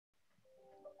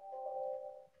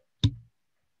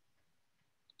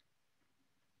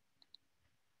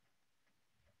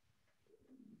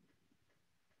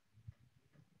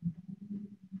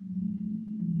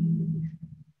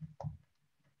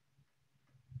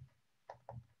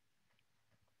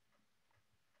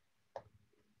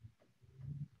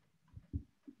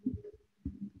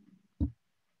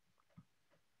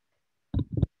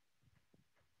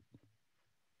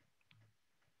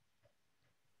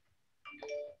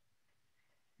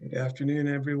Good afternoon,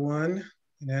 everyone.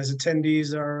 And as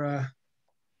attendees are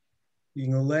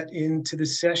being let into the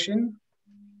session,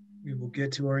 we will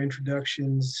get to our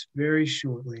introductions very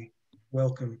shortly.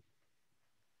 Welcome.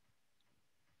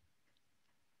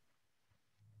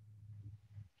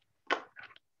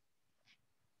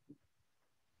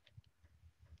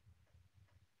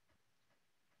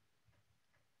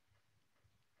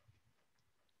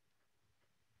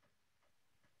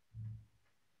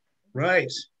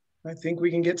 Right, I think we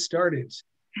can get started.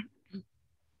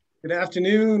 Good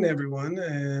afternoon, everyone,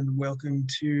 and welcome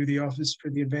to the Office for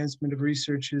the Advancement of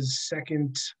Research's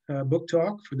second book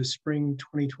talk for the spring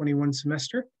 2021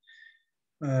 semester.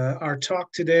 Our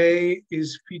talk today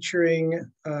is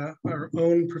featuring our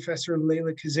own Professor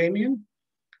Lila Kazemian,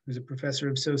 who's a professor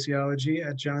of sociology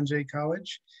at John Jay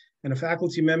College and a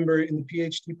faculty member in the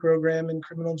PhD program in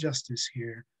criminal justice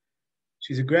here.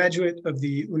 She's a graduate of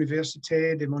the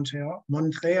Université de Montréal.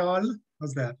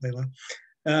 How's that,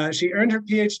 Lila? She earned her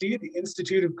PhD at the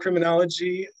Institute of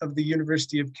Criminology of the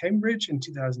University of Cambridge in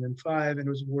 2005 and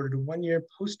was awarded a one-year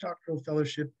postdoctoral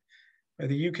fellowship by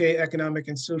the UK Economic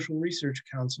and Social Research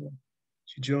Council.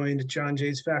 She joined John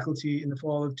Jay's faculty in the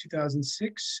fall of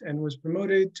 2006 and was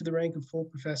promoted to the rank of full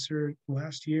professor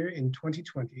last year in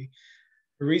 2020.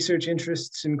 Her research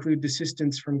interests include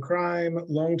desistance from crime,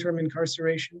 long-term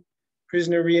incarceration,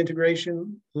 prisoner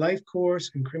reintegration, life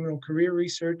course and criminal career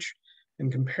research, and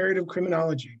comparative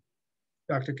criminology.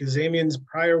 Dr. Kazemian's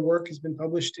prior work has been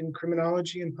published in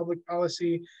Criminology and Public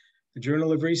Policy, the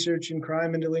Journal of Research in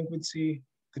Crime and Delinquency,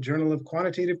 the Journal of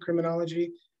Quantitative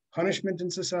Criminology, Punishment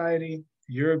and Society,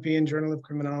 the European Journal of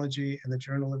Criminology, and the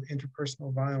Journal of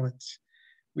Interpersonal Violence.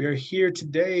 We are here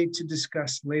today to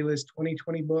discuss Lila's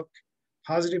 2020 book,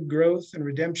 Positive Growth and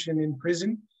Redemption in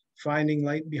Prison, Finding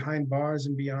Light Behind Bars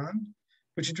and Beyond,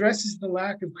 which addresses the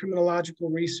lack of criminological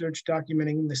research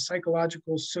documenting the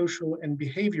psychological, social, and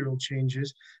behavioral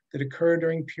changes that occur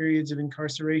during periods of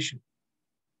incarceration.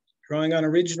 Drawing on an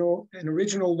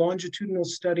original longitudinal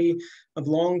study of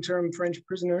long-term French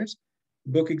prisoners,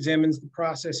 the book examines the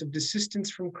process of desistance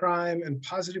from crime and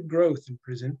positive growth in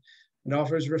prison and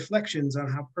offers reflections on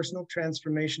how personal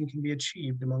transformation can be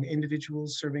achieved among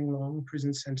individuals serving long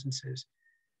prison sentences.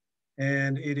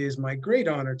 And it is my great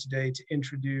honor today to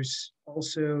introduce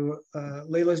also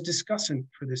Lila's discussant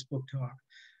for this book talk.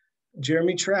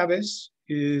 Jeremy Travis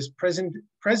is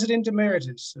President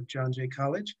Emeritus of John Jay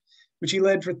College, which he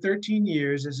led for 13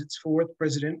 years as its fourth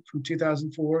president from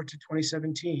 2004 to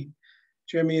 2017.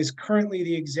 Jeremy is currently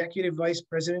the Executive Vice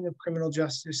President of Criminal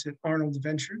Justice at Arnold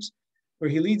Ventures,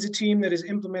 where he leads a team that is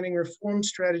implementing reform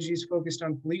strategies focused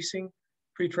on policing,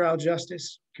 pretrial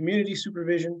justice, community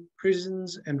supervision,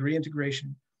 prisons, and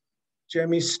reintegration.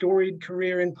 Jeremy's storied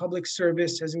career in public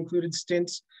service has included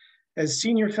stints as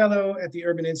Senior Fellow at the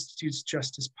Urban Institute's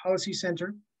Justice Policy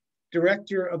Center,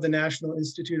 Director of the National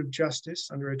Institute of Justice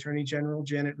under Attorney General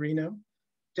Janet Reno,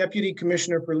 Deputy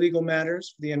Commissioner for Legal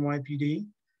Matters for the NYPD,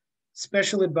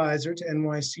 Special Advisor to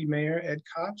NYC Mayor Ed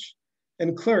Koch,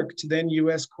 and Clerk to then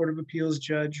U.S. Court of Appeals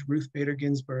Judge Ruth Bader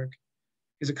Ginsburg.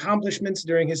 His accomplishments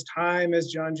during his time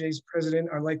as John Jay's president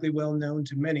are likely well known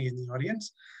to many in the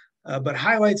audience, but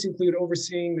highlights include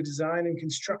overseeing the design and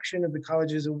construction of the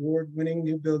college's award-winning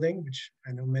new building, which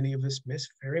I know many of us miss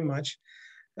very much,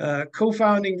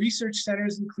 co-founding research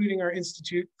centers, including our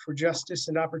Institute for Justice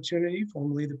and Opportunity,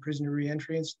 formerly the Prisoner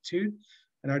Reentry Institute,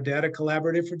 and our Data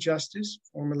Collaborative for Justice,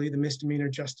 formerly the Misdemeanor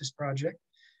Justice Project,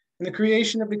 and the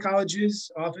creation of the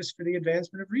college's Office for the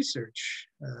Advancement of Research,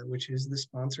 which is the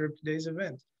sponsor of today's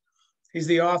event. He's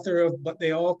the author of But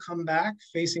They All Come Back,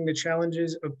 Facing the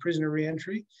Challenges of Prisoner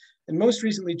Reentry, and most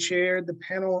recently chaired the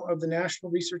panel of the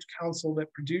National Research Council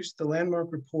that produced the landmark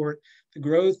report, The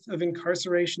Growth of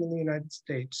Incarceration in the United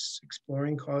States,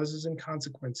 Exploring Causes and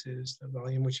Consequences, the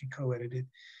volume which he co-edited.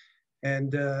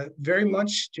 And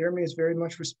Jeremy is very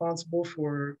much responsible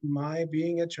for my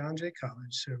being at John Jay College.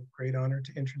 So great honor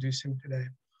to introduce him today.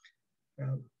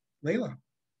 Lila.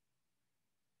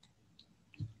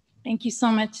 Thank you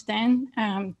so much, Dan.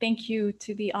 Thank you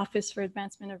to the Office for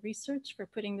Advancement of Research for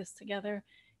putting this together.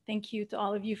 Thank you to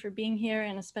all of you for being here,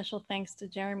 and a special thanks to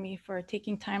Jeremy for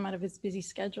taking time out of his busy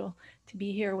schedule to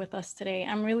be here with us today.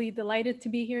 I'm really delighted to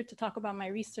be here to talk about my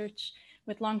research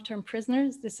with long-term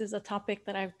prisoners. This is a topic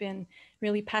that I've been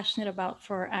really passionate about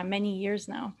for many years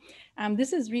now.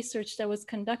 This is research that was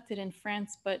conducted in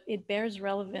France, but it bears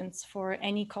relevance for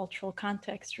any cultural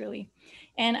context, really.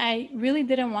 And I really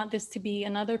didn't want this to be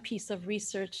another piece of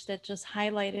research that just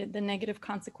highlighted the negative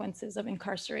consequences of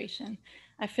incarceration.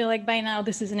 I feel like by now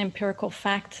this is an empirical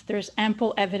fact. There's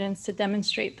ample evidence to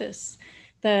demonstrate this.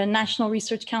 The National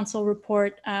Research Council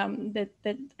report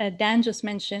that Dan just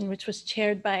mentioned, which was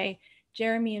chaired by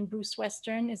Jeremy and Bruce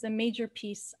Western, is a major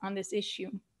piece on this issue.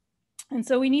 And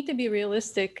so we need to be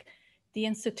realistic. The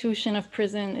institution of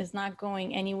prison is not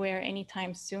going anywhere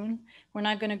anytime soon. We're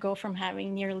not going to go from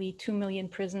having nearly 2 million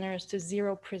prisoners to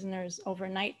 0 prisoners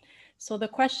overnight. So the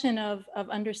question of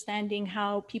understanding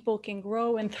how people can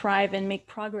grow and thrive and make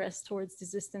progress towards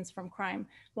desistance from crime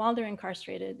while they're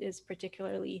incarcerated is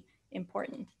particularly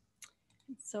important.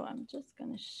 So I'm just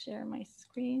going to share my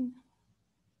screen.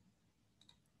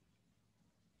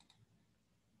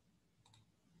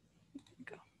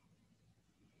 Go.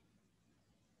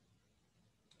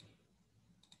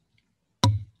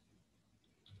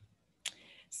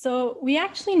 So we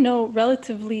actually know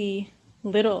relatively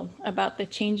little about the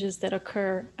changes that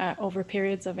occur over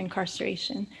periods of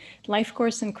incarceration. Life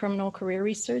course and criminal career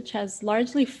research has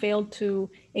largely failed to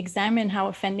examine how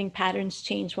offending patterns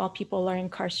change while people are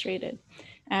incarcerated.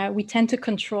 We tend to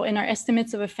control, in our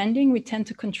estimates of offending, we tend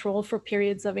to control for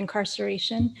periods of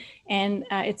incarceration. And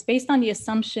it's based on the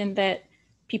assumption that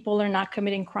people are not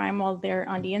committing crime while they're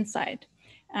on the inside.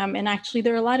 And actually,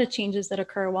 there are a lot of changes that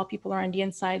occur while people are on the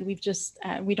inside.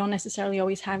 We don't necessarily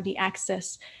always have the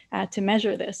access to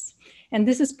measure this. And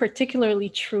this is particularly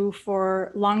true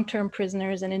for long-term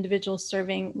prisoners and individuals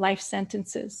serving life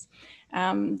sentences.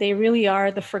 They really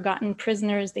are the forgotten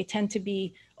prisoners. They tend to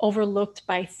be overlooked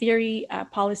by theory,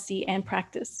 policy, and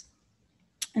practice.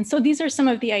 And so these are some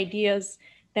of the ideas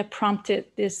that prompted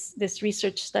this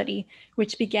research study,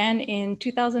 which began in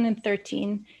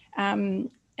 2013.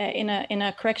 In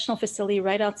a correctional facility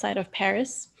right outside of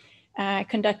Paris. I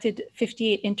conducted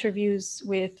 58 interviews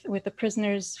with the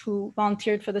prisoners who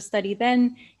volunteered for the study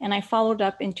then, and I followed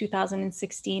up in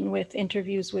 2016 with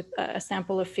interviews with a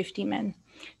sample of 50 men.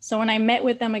 So when I met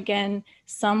with them again,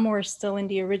 some were still in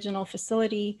the original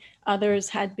facility, others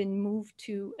had been moved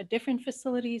to a different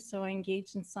facility, so I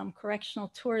engaged in some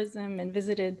correctional tourism and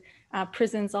visited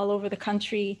prisons all over the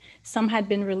country. Some had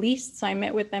been released, so I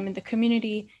met with them in the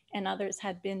community, and others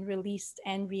had been released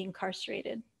and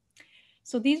reincarcerated.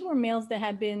 So these were males that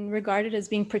had been regarded as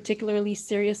being particularly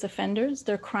serious offenders.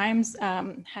 Their crimes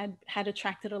had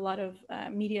attracted a lot of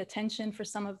media attention for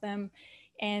some of them.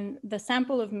 And the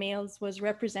sample of males was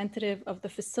representative of the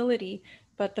facility,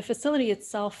 but the facility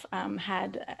itself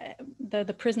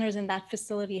the prisoners in that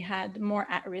facility had more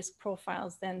at-risk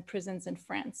profiles than prisons in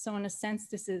France. So in a sense,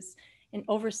 this is an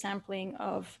oversampling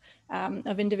of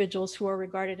individuals who are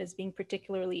regarded as being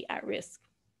particularly at risk.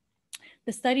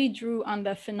 The study drew on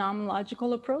the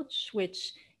phenomenological approach,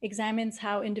 which examines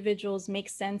how individuals make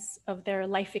sense of their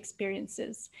life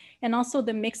experiences, and also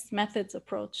the mixed methods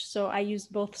approach. So I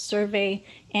used both survey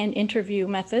and interview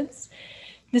methods.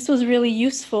 This was really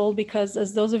useful because,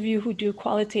 as those of you who do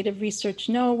qualitative research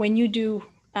know, when you do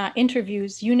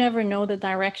interviews, you never know the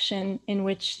direction in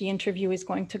which the interview is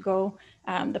going to go.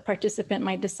 The participant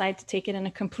might decide to take it in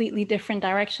a completely different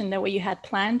direction than what you had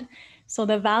planned. So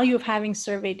the value of having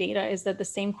survey data is that the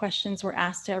same questions were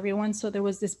asked to everyone. So there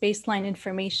was this baseline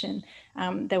information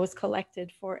that was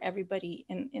collected for everybody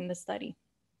in the study.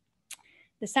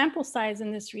 The sample size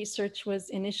in this research was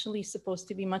initially supposed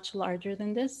to be much larger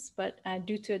than this, but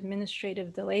due to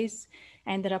administrative delays,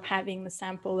 I ended up having the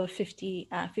sample of 50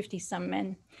 some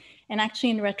men. And actually,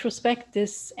 in retrospect,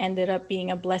 this ended up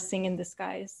being a blessing in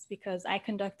disguise because I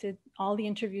conducted all the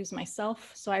interviews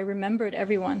myself. So I remembered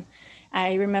everyone.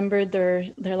 I remembered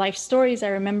their life stories. I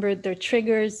remembered their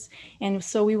triggers. And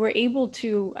so we were able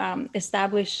to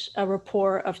establish a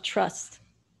rapport of trust.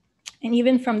 And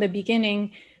even from the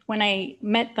beginning, when I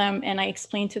met them and I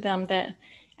explained to them that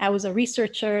I was a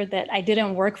researcher, that I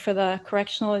didn't work for the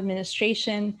correctional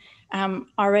administration,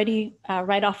 already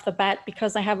right off the bat,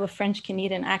 because I have a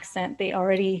French-Canadian accent, they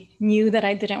already knew that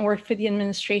I didn't work for the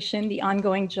administration. The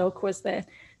ongoing joke was that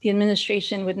the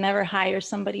administration would never hire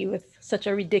somebody with such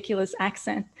a ridiculous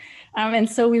accent. And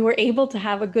so we were able to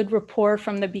have a good rapport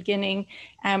from the beginning,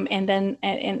 and then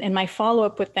in my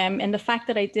follow-up with them. And the fact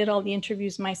that I did all the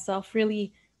interviews myself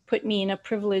really put me in a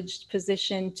privileged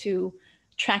position to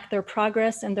track their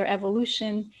progress and their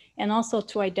evolution, and also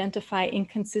to identify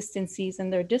inconsistencies in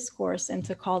their discourse and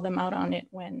to call them out on it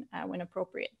when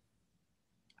appropriate.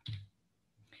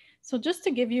 So just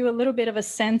to give you a little bit of a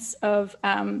sense of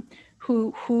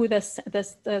who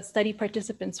the study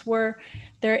participants were,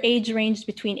 their age ranged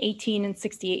between 18 and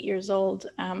 68 years old.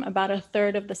 About a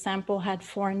third of the sample had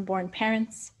foreign-born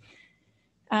parents.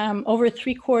 Over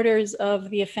 3/4 of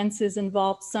the offenses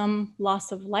involved some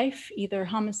loss of life, either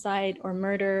homicide or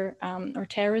murder or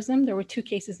terrorism. There were 2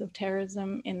 cases of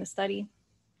terrorism in the study.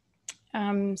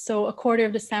 So 1/4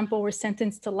 of the sample were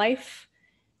sentenced to life.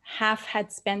 half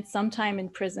had spent some time in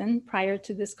prison prior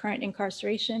to this current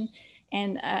incarceration,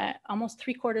 and almost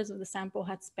 3/4 of the sample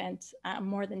had spent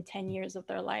more than 10 years of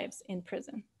their lives in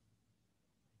prison.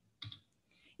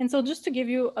 And so just to give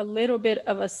you a little bit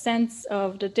of a sense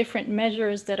of the different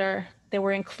measures that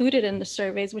were included in the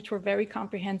surveys, which were very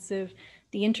comprehensive,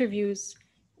 the interviews,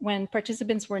 when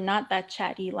participants were not that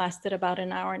chatty, lasted about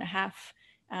an hour and a half.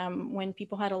 When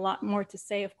people had a lot more to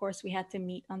say, of course, we had to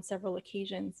meet on several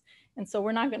occasions. And so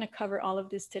we're not going to cover all of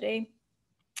this today,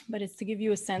 but it's to give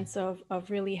you a sense of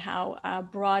really how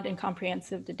broad and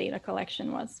comprehensive the data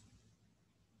collection was.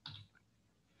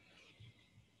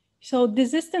 So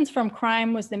desistance from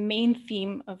crime was the main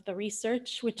theme of the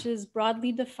research, which is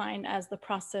broadly defined as the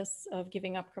process of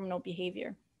giving up criminal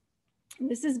behavior. And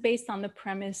this is based on the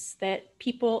premise that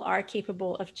people are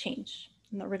capable of change.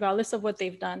 Regardless of what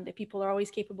they've done, that people are always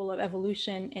capable of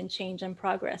evolution and change and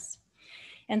progress.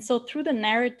 And so through the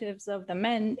narratives of the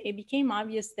men, it became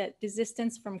obvious that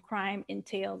desistance from crime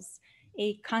entails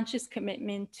a conscious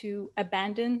commitment to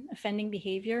abandon offending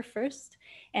behavior first,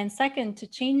 and second, to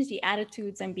change the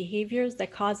attitudes and behaviors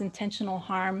that cause intentional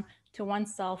harm to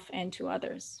oneself and to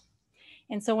others.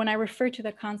 And so when I refer to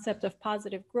the concept of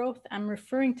positive growth, I'm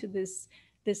referring to this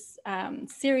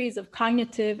series of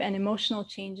cognitive and emotional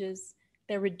changes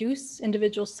that reduce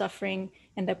individual suffering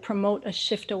and that promote a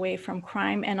shift away from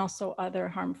crime and also other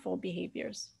harmful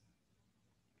behaviors.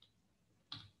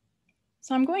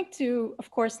 So I'm going to,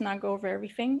 of course, not go over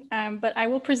everything, but I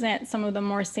will present some of the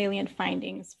more salient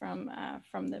findings from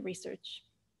the research.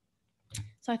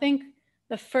 So I think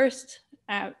the first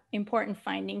important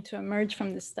finding to emerge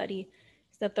from this study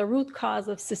is that the root cause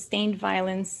of sustained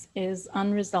violence is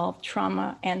unresolved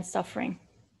trauma and suffering.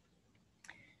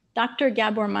 Dr.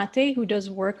 Gabor Mate, who does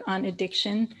work on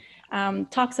addiction,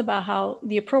 talks about how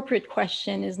the appropriate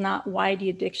question is not why the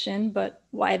addiction, but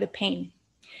why the pain.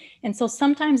 And so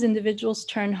sometimes individuals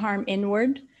turn harm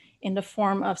inward in the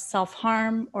form of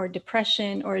self-harm or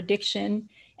depression or addiction,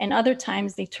 and other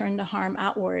times they turn the harm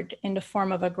outward in the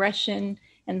form of aggression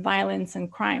and violence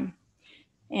and crime.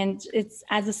 And it's,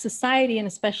 as a society, and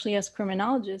especially as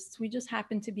criminologists, we just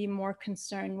happen to be more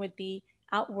concerned with the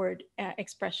outward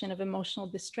expression of emotional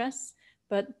distress,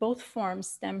 but both forms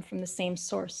stem from the same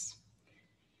source.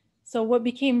 So what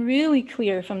became really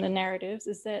clear from the narratives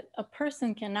is that a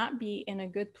person cannot be in a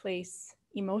good place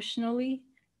emotionally,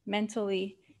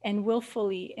 mentally, and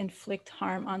willfully inflict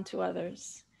harm onto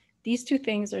others. These two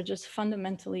things are just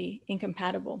fundamentally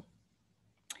incompatible.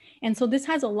 And so this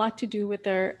has a lot to do with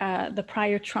the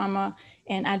prior trauma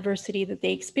and adversity that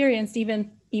they experienced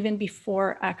even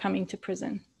before coming to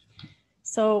prison.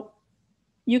 So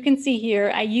you can see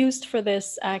here, I used for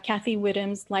this Kathy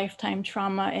Whittam's Lifetime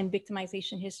Trauma and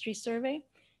Victimization History Survey.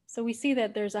 So we see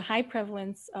that there's a high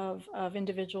prevalence of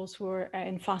individuals who are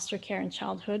in foster care in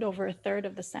childhood, over a third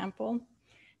of the sample.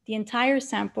 The entire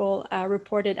sample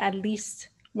reported at least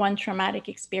one traumatic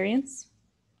experience.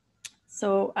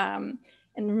 So, and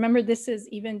remember, this is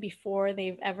even before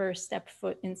they've ever stepped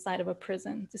foot inside of a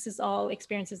prison. This is all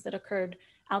experiences that occurred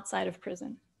outside of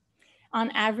prison. On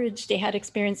average, they had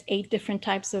experienced 8 different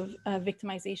types of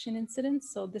victimization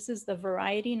incidents. So this is the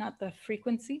variety, not the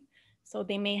frequency. So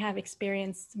they may have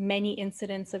experienced many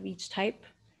incidents of each type.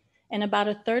 And about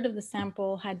a third of the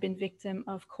sample had been victim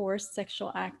of coerced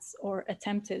sexual acts or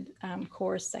attempted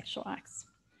coerced sexual acts.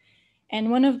 And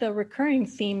one of the recurring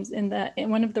themes in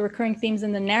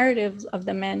the narratives of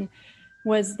the men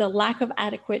was the lack of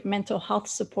adequate mental health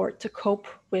support to cope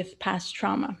with past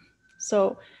trauma.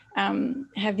 So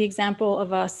have the example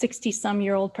of a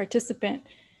 60-some-year-old participant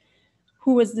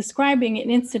who was describing an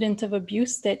incident of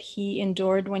abuse that he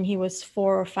endured when he was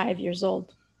 4 or 5 years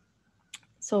old.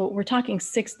 So we're talking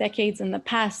 6 decades in the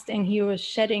past, and he was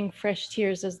shedding fresh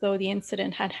tears as though the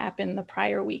incident had happened the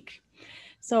prior week.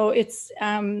 So it's,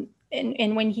 and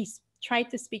when he tried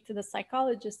to speak to the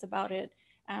psychologist about it,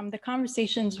 the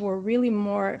conversations were really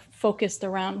more focused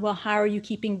around, well, how are you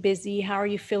keeping busy? How are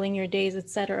you filling your days, et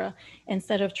cetera,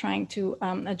 instead of trying to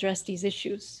address these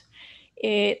issues.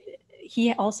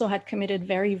 He also had committed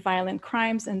very violent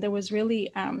crimes, and there was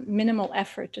really minimal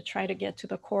effort to try to get to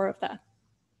the core of that.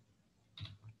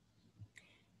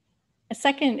 A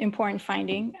second important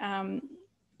finding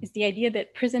is the idea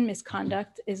that prison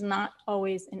misconduct is not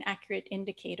always an accurate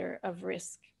indicator of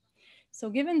risk. So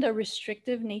given the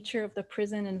restrictive nature of the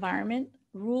prison environment,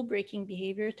 rule-breaking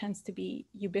behavior tends to be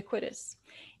ubiquitous,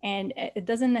 and it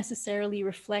doesn't necessarily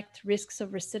reflect risks of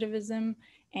recidivism,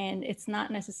 and it's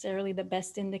not necessarily the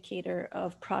best indicator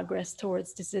of progress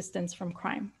towards desistance from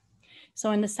crime.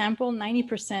 So in the sample,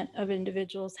 90% of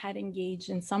individuals had engaged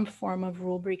in some form of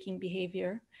rule-breaking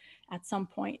behavior at some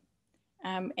point.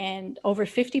 And over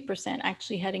 50%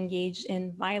 actually had engaged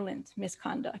in violent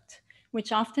misconduct,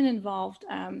 which often involved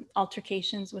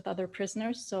altercations with other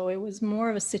prisoners. So it was more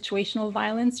of a situational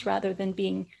violence rather than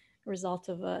being a result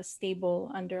of a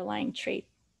stable underlying trait.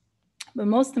 But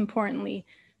most importantly,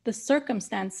 the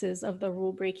circumstances of the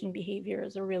rule-breaking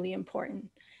behaviors are really important.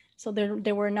 So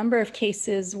there were a number of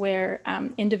cases where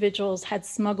individuals had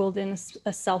smuggled in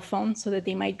a cell phone so that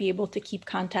they might be able to keep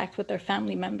contact with their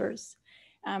family members.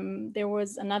 There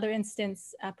was another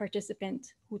instance, a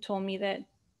participant who told me that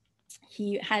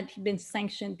he had been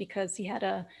sanctioned because he had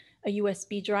a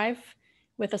USB drive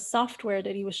with a software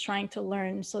that he was trying to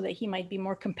learn so that he might be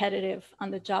more competitive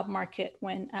on the job market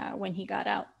when he got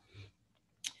out.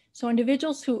 So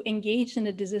individuals who engaged in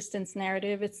the desistance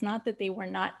narrative, it's not that they were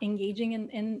not engaging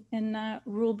in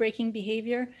rule-breaking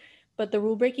behavior, but the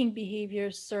rule-breaking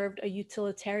behavior served a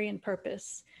utilitarian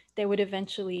purpose that would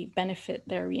eventually benefit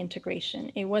their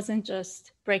reintegration. It wasn't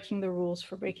just breaking the rules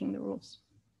for breaking the rules.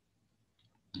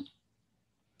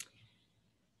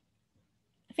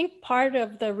 I think part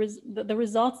of the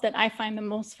results that I find the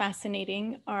most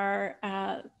fascinating are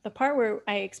the part where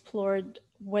I explored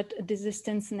what a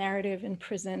desistance narrative in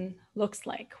prison looks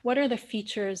like. What are the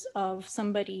features of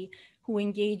somebody who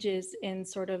engages in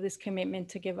sort of this commitment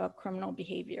to give up criminal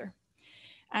behavior?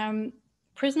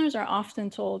 Prisoners are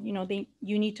often told, you know,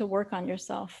 you need to work on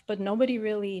yourself, but nobody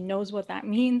really knows what that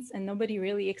means, and nobody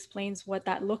really explains what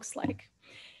that looks like.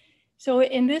 So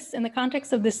in the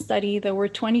context of this study, there were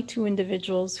 22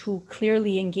 individuals who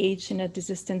clearly engaged in a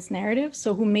desistance narrative,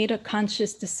 so who made a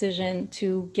conscious decision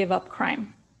to give up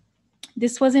crime.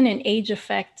 This wasn't an age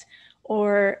effect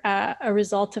or a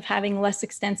result of having less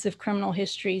extensive criminal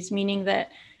histories, meaning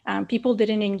that people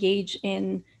didn't engage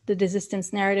in the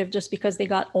desistance narrative just because they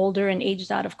got older and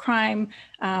aged out of crime,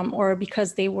 or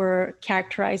because they were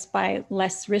characterized by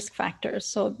less risk factors.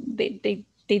 So they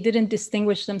didn't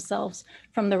distinguish themselves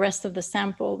from the rest of the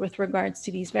sample with regards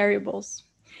to these variables.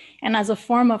 And as a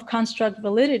form of construct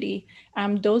validity,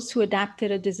 those who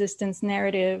adapted a desistance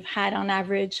narrative had on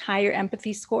average higher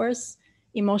empathy scores,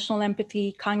 emotional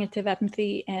empathy, cognitive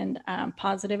empathy, and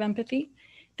positive empathy.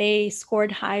 They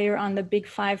scored higher on the big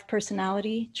 5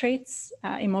 personality traits,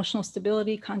 emotional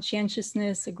stability,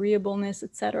 conscientiousness, agreeableness,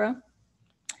 etc.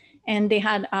 And they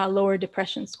had lower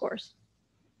depression scores.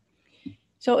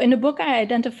 So in the book, I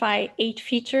identify 8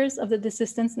 features of the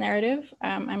desistance narrative.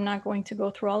 I'm not going to go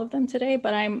through all of them today,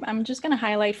 but I'm just going to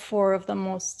highlight 4 of the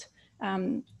most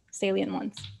salient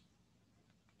ones.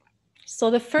 So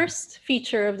the first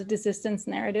feature of the desistance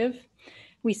narrative,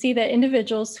 we see that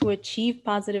individuals who achieve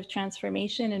positive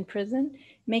transformation in prison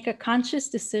make a conscious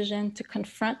decision to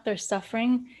confront their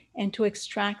suffering and to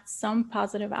extract some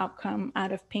positive outcome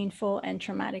out of painful and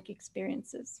traumatic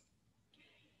experiences.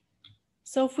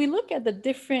 So if we look at the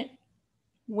different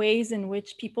ways in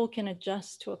which people can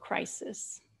adjust to a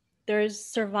crisis, there's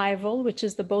survival, which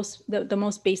is the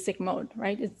most basic mode,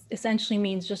 right? It essentially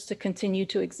means just to continue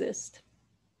to exist.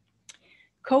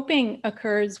 Coping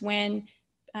occurs when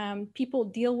people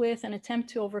deal with and attempt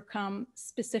to overcome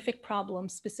specific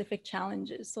problems, specific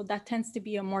challenges. So that tends to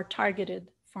be a more targeted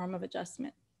form of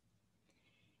adjustment.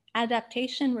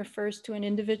 Adaptation refers to an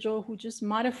individual who just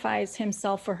modifies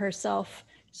himself or herself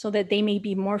so that they may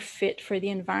be more fit for the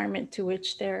environment to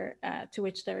which they're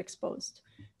exposed.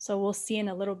 So we'll see in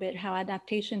a little bit how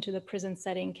adaptation to the prison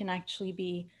setting can actually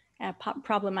be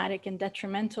problematic and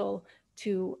detrimental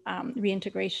to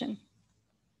reintegration.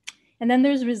 And then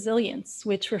there's resilience,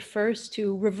 which refers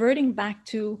to reverting back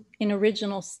to an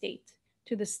original state,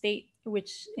 to the state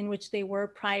in which they were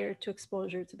prior to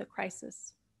exposure to the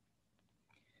crisis.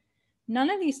 None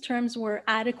of these terms were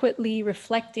adequately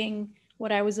reflecting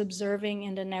what I was observing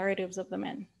in the narratives of the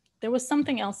men. There was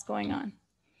something else going on.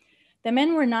 The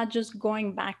men were not just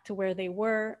going back to where they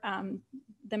were.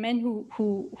 The men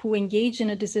who engaged in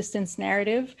a desistance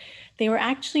narrative, they were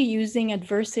actually using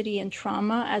adversity and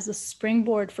trauma as a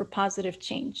springboard for positive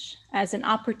change, as an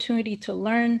opportunity to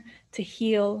learn, to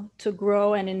heal, to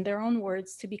grow, and in their own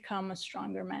words, to become a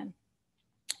stronger man.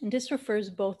 And this refers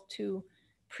both to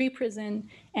pre-prison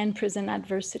and prison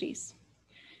adversities.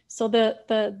 So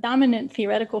the dominant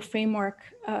theoretical framework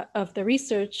of the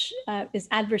research is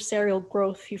adversarial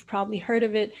growth. You've probably heard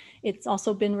of it. It's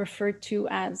also been referred to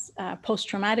as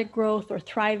post-traumatic growth or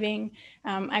thriving.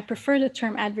 I prefer the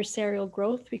term adversarial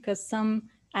growth because some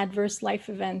adverse life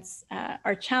events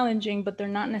are challenging, but they're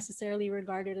not necessarily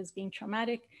regarded as being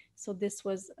traumatic. So this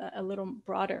was a little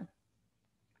broader.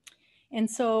 And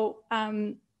so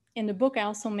in the book, I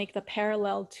also make the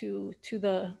parallel to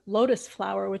the lotus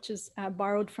flower, which is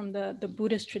borrowed from the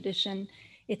Buddhist tradition.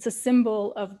 It's a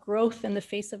symbol of growth in the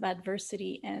face of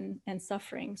adversity and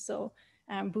suffering. So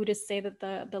Buddhists say that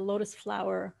the lotus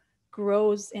flower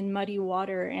grows in muddy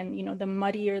water, and the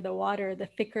muddier the water, the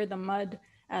thicker the mud,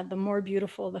 the more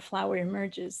beautiful the flower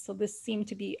emerges. So this seemed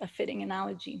to be a fitting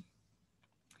analogy.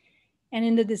 And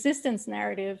in the desistance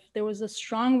narrative, there was a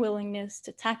strong willingness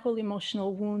to tackle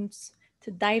emotional wounds,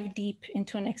 to dive deep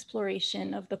into an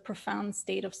exploration of the profound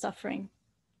state of suffering.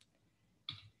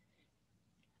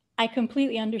 I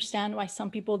completely understand why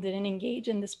some people didn't engage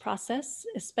in this process,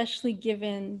 especially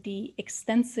given the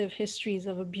extensive histories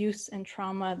of abuse and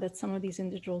trauma that some of these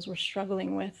individuals were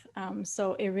struggling with.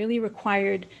 So it really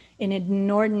required an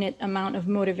inordinate amount of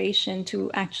motivation to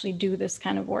actually do this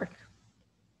kind of work.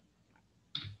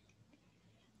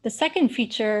 The second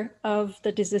feature of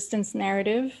the desistance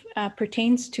narrative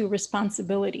pertains to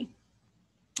responsibility.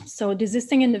 So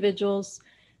desisting individuals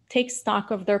take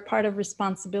stock of their part of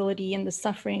responsibility in the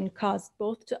suffering caused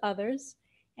both to others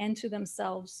and to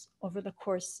themselves over the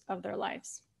course of their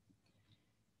lives.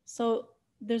 So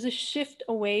there's a shift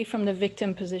away from the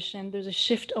victim position. There's a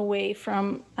shift away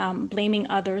from blaming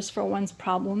others for one's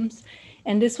problems.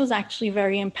 And this was actually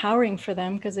very empowering for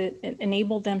them because it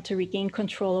enabled them to regain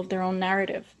control of their own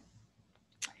narrative.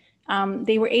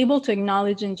 They were able to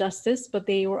acknowledge injustice, but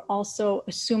they were also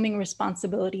assuming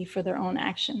responsibility for their own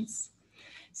actions.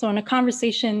 So in a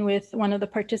conversation with one of the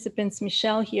participants,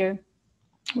 Michelle here,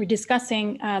 we're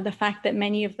discussing the fact that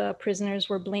many of the prisoners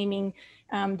were blaming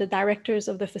the directors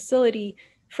of the facility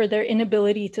for their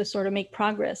inability to sort of make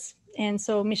progress. And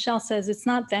so Michelle says, it's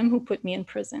not them who put me in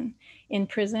prison. In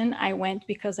prison, I went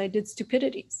because I did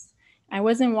stupidities. I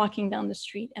wasn't walking down the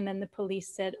street and then the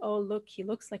police said, oh, look, he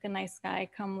looks like a nice guy.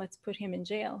 Come, let's put him in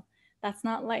jail. That's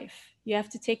not life. You have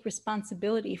to take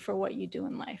responsibility for what you do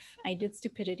in life. I did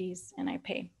stupidities and I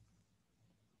pay.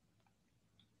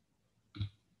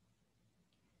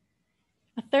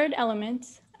 A third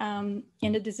element in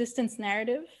the desistance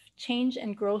narrative, change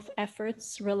and growth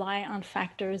efforts rely on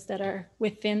factors that are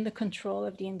within the control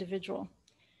of the individual.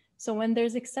 So when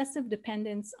there's excessive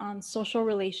dependence on social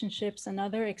relationships and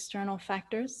other external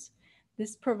factors,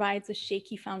 this provides a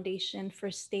shaky foundation for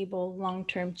stable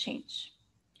long-term change.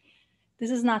 This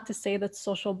is not to say that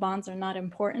social bonds are not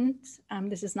important.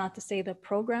 This is not to say that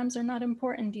programs are not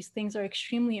important. These things are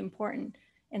extremely important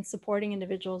in supporting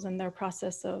individuals in their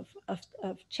process of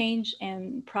change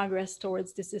and progress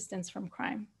towards desistance from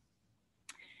crime.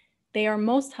 They are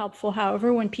most helpful,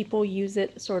 however, when people use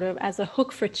it sort of as a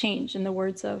hook for change, in the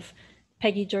words of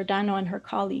Peggy Giordano and her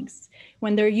colleagues,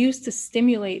 when they're used to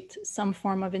stimulate some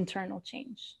form of internal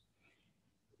change.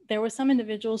 There were some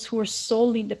individuals who were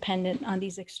solely dependent on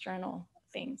these external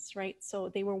things, right? So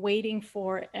they were waiting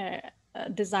for a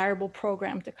desirable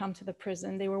program to come to the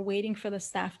prison. They were waiting for the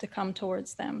staff to come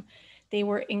towards them. They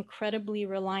were incredibly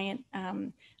reliant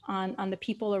on the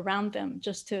people around them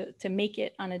just to make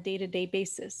it on a day-to-day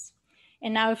basis.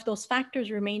 And now if those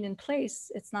factors remain in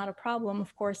place, it's not a problem.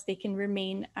 Of course, they can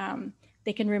remain on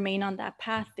that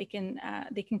path. They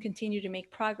can continue to make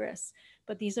progress.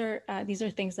 But these are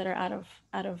things that are out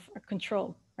of our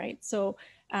control, right? So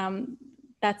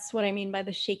that's what I mean by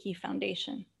the shaky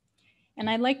foundation. And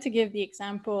I'd like to give the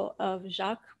example of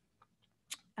Jacques.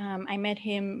 When I met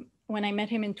him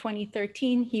in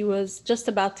 2013, he was just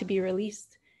about to be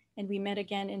released. And we met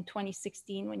again in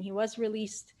 2016 when he was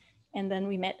released. And then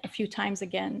we met a few times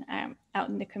again out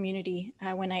in the community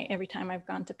every time I've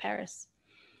gone to Paris.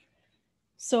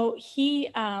 So he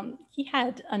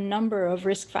had a number of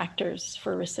risk factors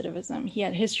for recidivism. He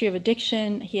had a history of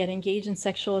addiction. He had engaged in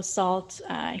sexual assault.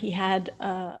 He had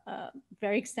a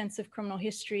very extensive criminal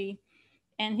history.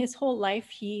 And his whole life,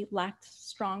 he lacked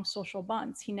strong social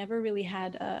bonds. He never really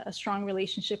had a strong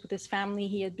relationship with his family.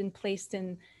 He had been placed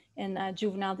in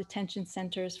juvenile detention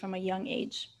centers from a young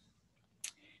age.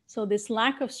 So this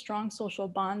lack of strong social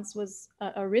bonds was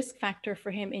a risk factor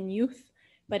for him in youth,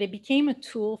 but it became a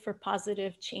tool for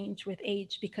positive change with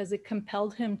age because it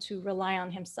compelled him to rely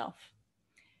on himself.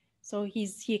 So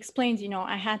he explains,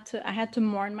 I had to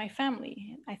mourn my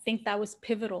family. I think that was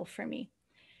pivotal for me.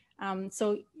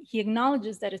 So he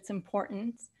acknowledges that it's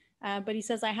important, but he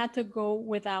says, I had to go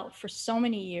without for so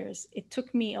many years. It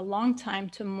took me a long time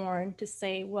to mourn, to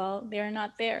say, well, they're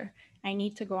not there. I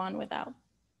need to go on without.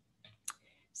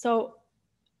 So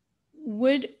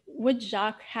would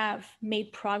Jacques have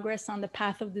made progress on the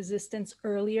path of desistance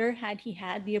earlier had he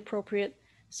had the appropriate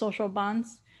social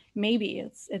bonds? Maybe,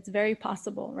 it's very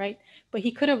possible, right? But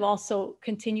he could have also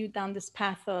continued down this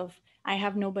path of, I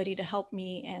have nobody to help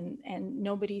me and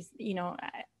nobody's,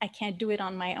 I can't do it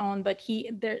on my own. But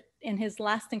in his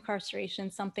last incarceration,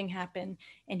 something happened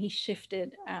and he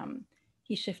shifted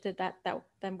he shifted that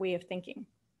way of thinking.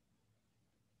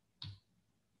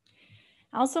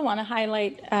 I also want to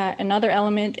highlight another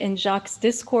element in Jacques'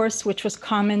 discourse, which was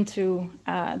common to,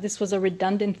 this was a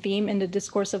redundant theme in the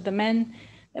discourse of the men,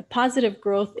 that positive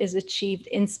growth is achieved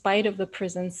in spite of the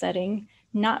prison setting,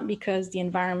 not because the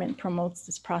environment promotes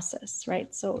this process,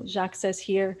 right? So Jacques says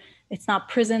here, it's not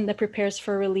prison that prepares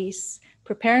for release.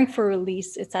 Preparing for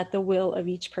release, it's at the will of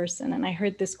each person. And I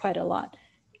heard this quite a lot.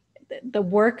 The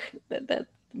work that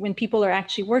when people are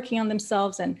actually working on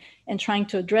themselves and trying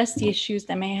to address the issues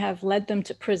that may have led them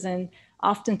to prison,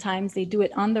 oftentimes they do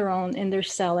it on their own in their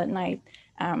cell at night,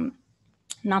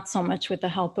 not so much with the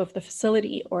help of the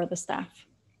facility or the staff.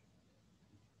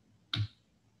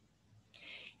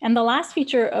 And the last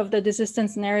feature of the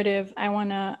desistance narrative I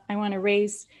wanna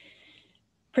raise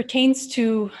pertains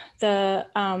to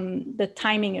the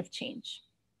timing of change.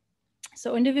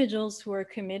 So individuals who are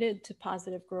committed to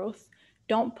positive growth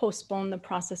don't postpone the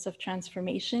process of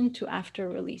transformation to after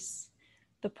release.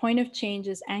 The point of change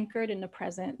is anchored in the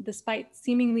present, despite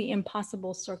seemingly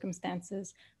impossible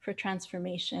circumstances for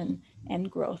transformation and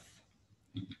growth.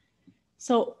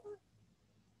 So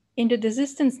in the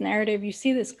desistance narrative, you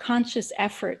see this conscious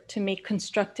effort to make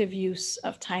constructive use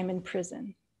of time in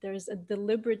prison. There's a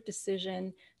deliberate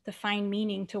decision to find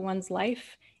meaning to one's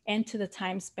life and to the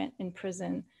time spent in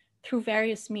prison through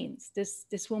various means.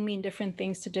 This will mean different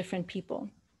things to different people.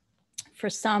 For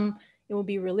some, it will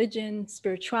be religion,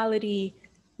 spirituality,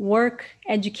 work,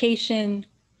 education,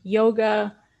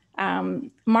 yoga,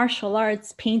 martial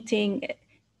arts, painting.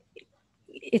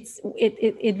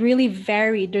 It really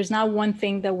varied. There's not one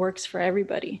thing that works for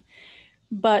everybody.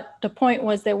 But the point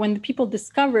was that when the people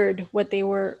discovered what they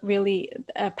were really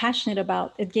passionate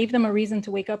about, it gave them a reason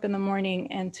to wake up in the morning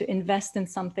and to invest in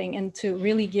something and to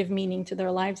really give meaning to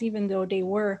their lives, even though they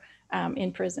were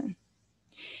in prison.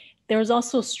 There was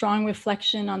also strong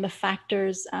reflection on the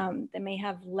factors that may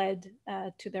have led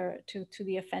to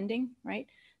the offending, right?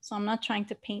 So I'm not trying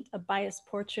to paint a biased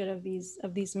portrait of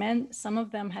these men. Some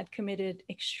of them had committed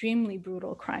extremely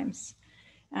brutal crimes.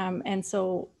 And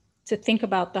so to think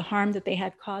about the harm that they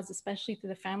had caused, especially to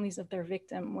the families of their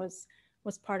victim, was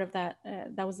part of that.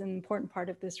 That was an important part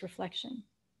of this reflection.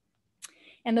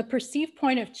 And the perceived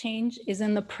point of change is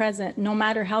in the present, no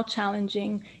matter how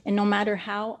challenging and no matter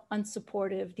how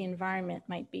unsupportive the environment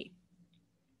might be.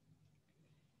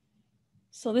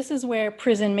 So this is where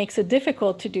prison makes it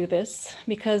difficult to do this,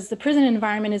 because the prison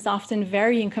environment is often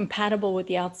very incompatible with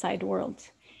the outside world.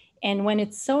 And when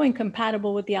it's so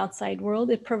incompatible with the outside world,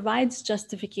 it provides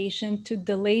justification to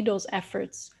delay those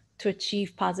efforts to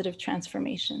achieve positive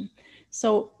transformation.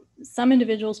 So some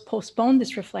individuals postpone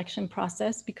this reflection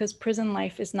process because prison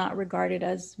life is not regarded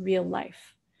as real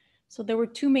life. So there were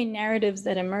two main narratives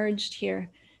that emerged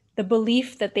here. The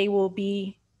belief that they will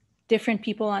be different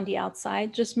people on the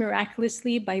outside, just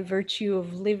miraculously by virtue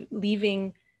of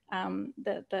leaving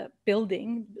the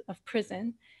building of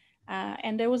prison.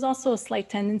 And there was also a slight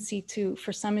tendency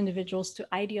for some individuals to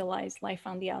idealize life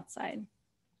on the outside,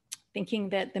 thinking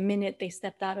that the minute they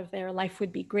stepped out of there, life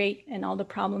would be great and all the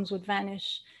problems would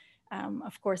vanish.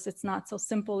 Of course, it's not so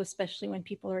simple, especially when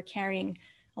people are carrying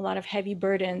a lot of heavy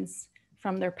burdens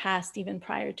from their past, even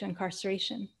prior to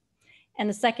incarceration. And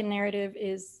the second narrative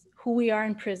is who we are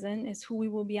in prison is who we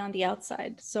will be on the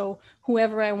outside. So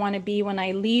whoever I want to be when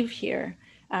I leave here,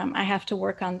 I have to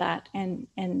work on that and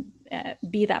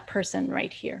be that person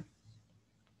right here.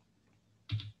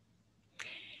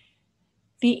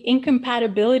 The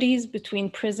incompatibilities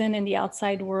between prison and the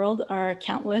outside world are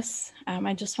countless.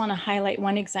 I just want to highlight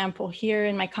one example here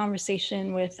in my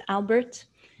conversation with Albert.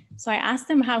 So I asked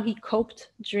him how he coped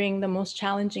during the most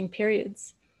challenging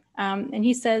periods. And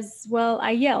he says, well,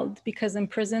 I yelled because in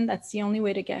prison, that's the only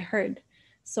way to get heard.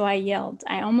 So I yelled.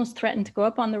 I almost threatened to go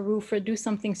up on the roof or do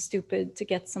something stupid to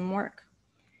get some work.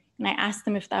 And I asked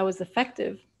him if that was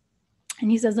effective. And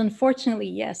he says, unfortunately,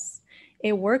 yes,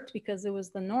 it worked because it was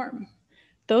the norm.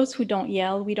 Those who don't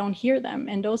yell, we don't hear them.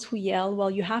 And those who yell,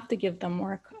 well, you have to give them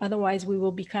work. Otherwise, we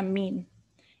will become mean.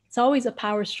 It's always a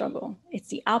power struggle. It's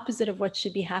the opposite of what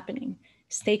should be happening.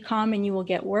 Stay calm and you will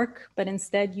get work, but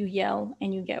instead you yell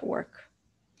and you get work.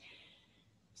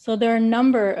 So there are a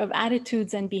number of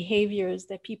attitudes and behaviors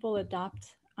that people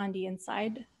adopt on the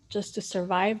inside just to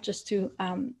survive, just to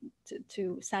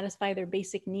satisfy their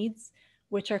basic needs,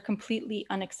 which are completely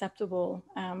unacceptable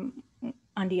on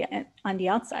the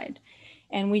outside.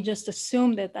 And we just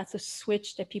assume that that's a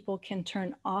switch that people can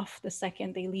turn off the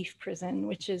second they leave prison,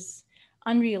 which is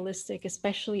unrealistic,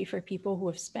 especially for people who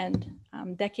have spent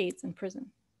decades in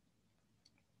prison.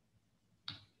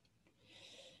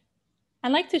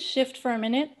 I'd like to shift for a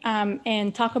minute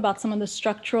and talk about some of the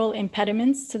structural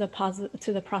impediments to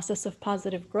the process of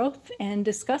positive growth and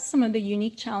discuss some of the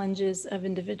unique challenges of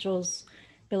individuals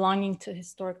belonging to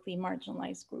historically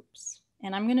marginalized groups.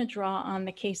 And I'm going to draw on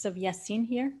the case of Yassine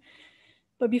here.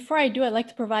 But before I do, I'd like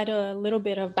to provide a little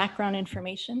bit of background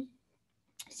information.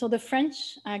 So the French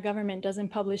government doesn't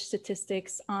publish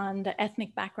statistics on the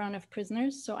ethnic background of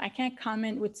prisoners, so I can't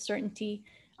comment with certainty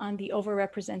on the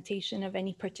overrepresentation of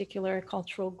any particular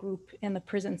cultural group in the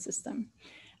prison system.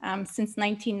 Since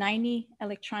 1990,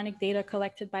 electronic data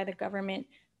collected by the government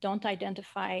don't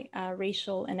identify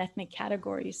racial and ethnic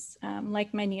categories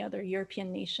like many other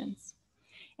European nations.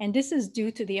 And this is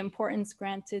due to the importance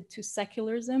granted to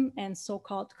secularism and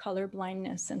so-called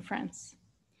colorblindness in France.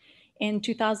 In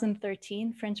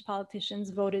 2013, French politicians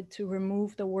voted to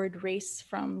remove the word race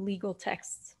from legal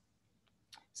texts.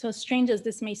 So strange as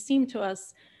this may seem to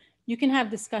us, you can have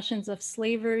discussions of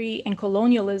slavery and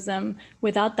colonialism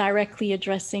without directly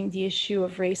addressing the issue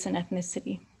of race and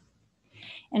ethnicity.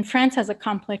 And France has a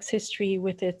complex history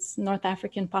with its North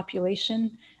African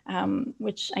population,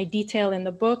 which I detail in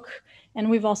the book. And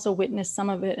we've also witnessed some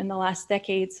of it in the last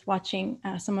decades, watching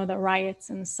some of the riots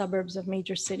in the suburbs of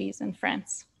major cities in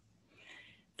France.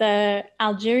 The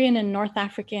Algerian and North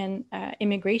African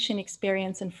immigration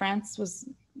experience in France was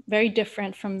very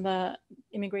different from the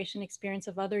immigration experience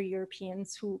of other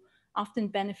Europeans who often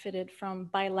benefited from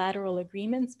bilateral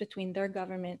agreements between their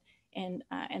government and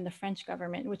the French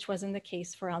government, which wasn't the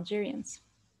case for Algerians.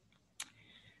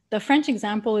 The French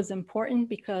example is important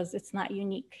because it's not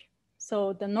unique.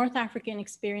 So the North African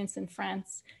experience in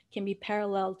France can be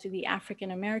paralleled to the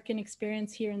African American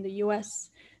experience here in the US,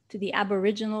 to the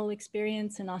Aboriginal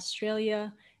experience in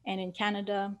Australia and in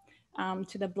Canada,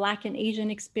 to the Black and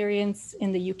Asian experience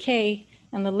in the UK,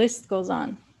 and the list goes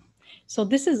on. So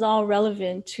this is all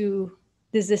relevant to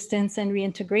desistance and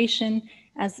reintegration,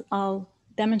 as I'll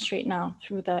demonstrate now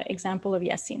through the example of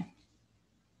Yassine.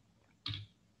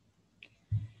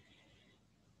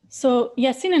 So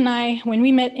Yassine and I, when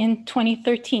we met in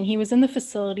 2013, he was in the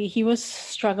facility, he was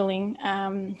struggling.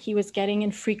 He was getting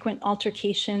in frequent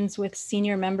altercations with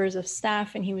senior members of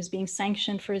staff, and he was being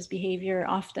sanctioned for his behavior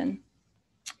often.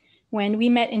 When we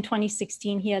met in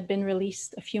 2016, he had been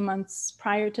released a few months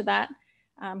prior to that.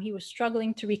 He was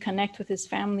struggling to reconnect with his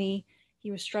family. He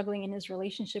was struggling in his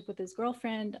relationship with his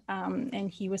girlfriend,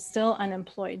 and he was still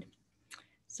unemployed.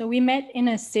 So we met in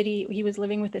a city, he was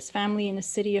living with his family in a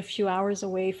city a few hours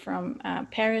away from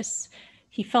Paris.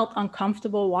 He felt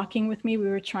uncomfortable walking with me. We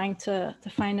were trying to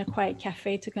find a quiet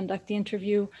cafe to conduct the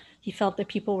interview. He felt that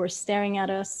people were staring at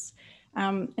us.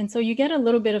 And so you get a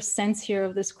little bit of sense here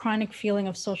of this chronic feeling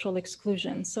of social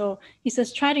exclusion. So he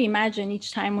says, try to imagine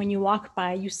each time when you walk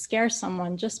by, you scare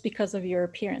someone just because of your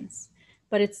appearance,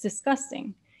 but it's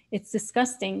disgusting. It's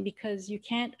disgusting because you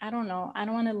can't, I don't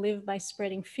want to live by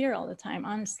spreading fear all the time,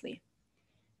 honestly.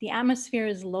 The atmosphere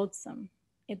is loathsome.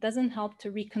 It doesn't help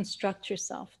to reconstruct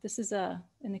yourself. This is an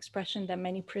expression that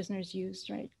many prisoners use,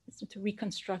 right? It's to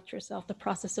reconstruct yourself, the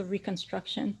process of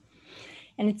reconstruction.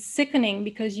 And it's sickening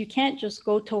because you can't just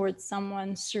go towards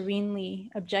someone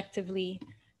serenely, objectively.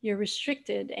 You're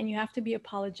restricted and you have to be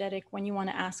apologetic when you want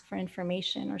to ask for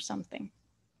information or something.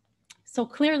 So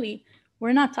clearly,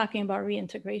 we're not talking about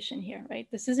reintegration here, right?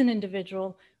 This is an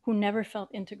individual who never felt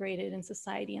integrated in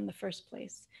society in the first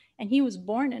place. And he was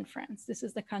born in France. This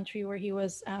is the country where he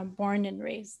was born and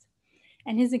raised.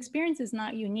 And his experience is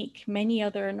not unique. Many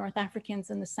other North Africans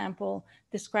in the sample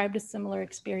described a similar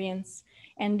experience.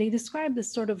 And they described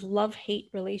this sort of love-hate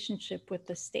relationship with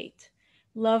the state.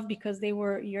 Love because they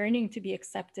were yearning to be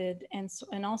accepted,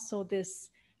 and also this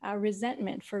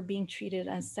resentment for being treated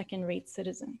as second-rate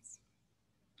citizens.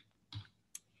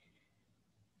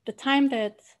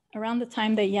 Around the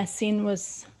time that Yassine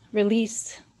was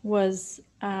released was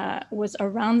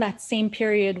around that same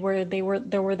period where there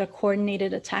were the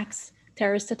coordinated attacks,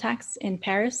 terrorist attacks in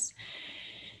Paris.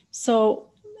 So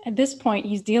at this point,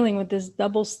 he's dealing with this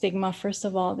double stigma. First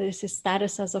of all, there's his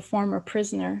status as a former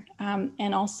prisoner,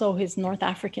 and also his North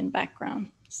African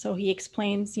background. So he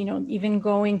explains, even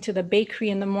going to the bakery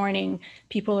in the morning,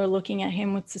 people are looking at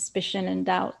him with suspicion and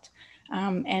doubt.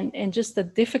 And just the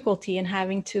difficulty in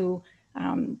having to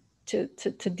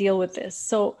deal with this.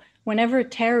 So whenever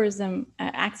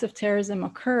acts of terrorism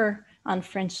occur on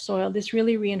French soil, this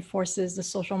really reinforces the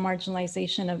social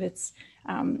marginalization of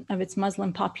its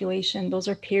Muslim population. Those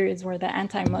are periods where the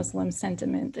anti-Muslim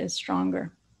sentiment is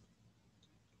stronger.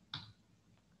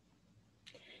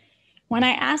 When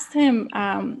I asked him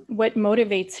what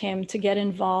motivates him to get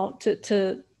involved,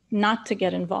 not to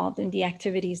get involved in the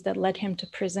activities that led him to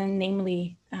prison,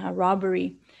 namely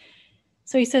robbery,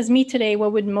 So he says, me today,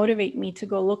 what would motivate me to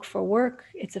go look for work?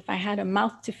 It's if I had a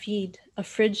mouth to feed, a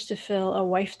fridge to fill, a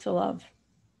wife to love.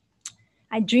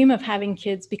 I dream of having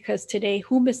kids because today,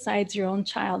 who besides your own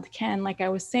child can, like I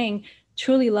was saying,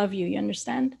 truly love you, you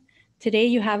understand? Today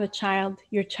you have a child,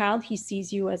 your child, he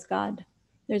sees you as God.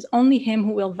 There's only him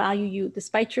who will value you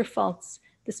despite your faults,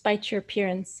 despite your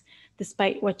appearance,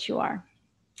 despite what you are.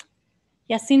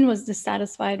 Yasin was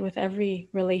dissatisfied with every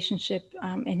relationship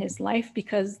in his life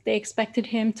because they expected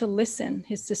him to listen.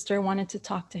 His sister wanted to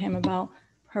talk to him about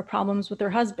her problems with her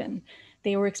husband.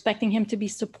 They were expecting him to be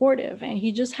supportive, and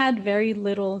he just had very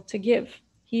little to give.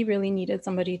 He really needed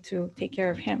somebody to take care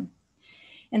of him.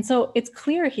 And so it's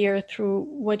clear here through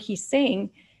what he's saying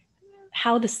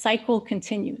how the cycle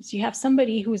continues. You have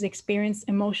somebody who's experienced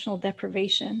emotional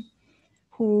deprivation,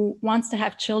 who wants to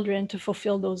have children to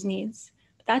fulfill those needs.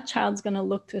 That child's going to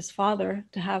look to his father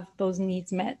to have those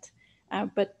needs met.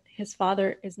 But his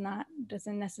father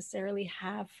doesn't necessarily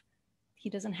have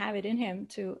it in him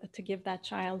to give that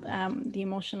child the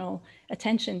emotional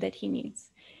attention that he needs.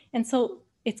 And so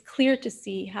it's clear to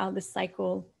see how the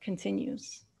cycle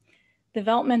continues.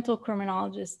 Developmental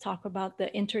criminologists talk about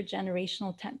the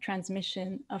intergenerational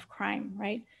transmission of crime,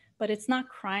 right? But it's not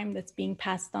crime that's being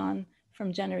passed on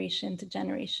from generation to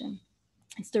generation.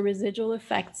 It's the residual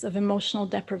effects of emotional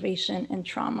deprivation and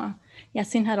trauma.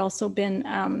 Yasin had also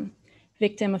been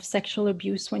victim of sexual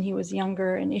abuse when he was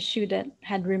younger, an issue that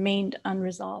had remained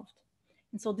unresolved.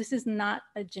 And so this is not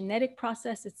a genetic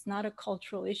process, it's not a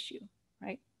cultural issue,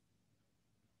 right?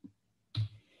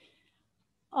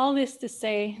 All this to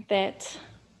say that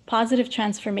positive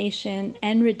transformation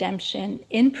and redemption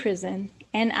in prison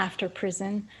and after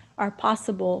prison are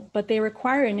possible, but they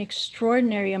require an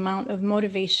extraordinary amount of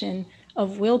motivation,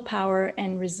 of willpower,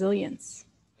 and resilience.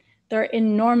 There are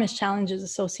enormous challenges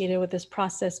associated with this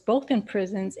process, both in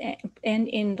prisons and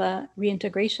in the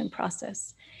reintegration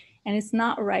process. And it's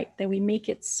not right that we make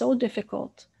it so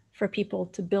difficult for people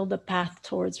to build a path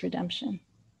towards redemption.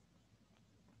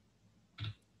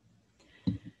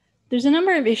 There's a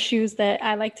number of issues that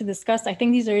I like to discuss. I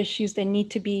think these are issues that need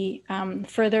to be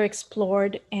further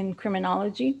explored in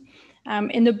criminology.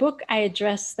 In the book, I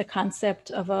address the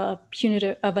concept of a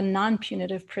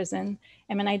non-punitive prison,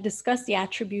 and when I discuss the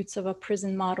attributes of a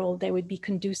prison model that would be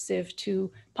conducive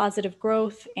to positive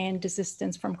growth and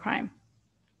desistance from crime.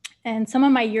 And some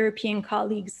of my European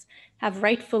colleagues have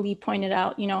rightfully pointed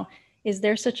out, is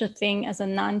there such a thing as a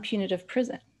non-punitive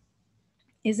prison?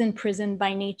 Isn't prison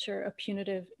by nature a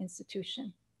punitive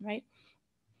institution, right?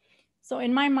 So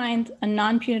in my mind, a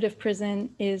non-punitive prison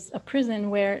is a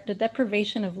prison where the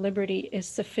deprivation of liberty is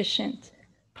sufficient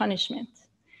punishment.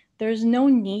 There's no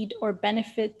need or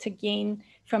benefit to gain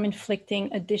from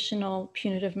inflicting additional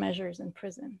punitive measures in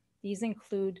prison. These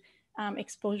include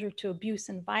exposure to abuse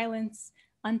and violence,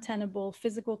 untenable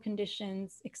physical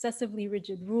conditions, excessively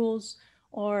rigid rules,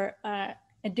 or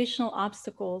additional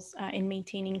obstacles in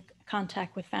maintaining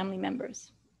contact with family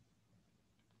members.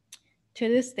 To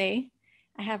this day,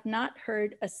 I have not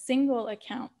heard a single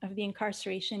account of the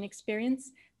incarceration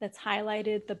experience that's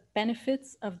highlighted the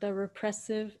benefits of the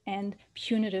repressive and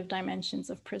punitive dimensions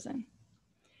of prison.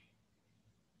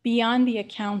 Beyond the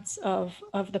accounts of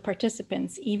the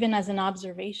participants, even as an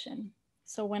observation.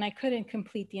 So when I couldn't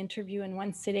complete the interview in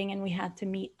one sitting and we had to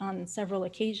meet on several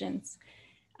occasions,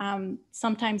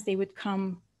 sometimes they would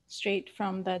come straight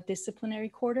from the disciplinary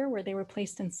quarter where they were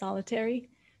placed in solitary.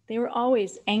 They were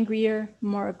always angrier,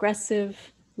 more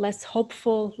aggressive, less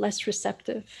hopeful, less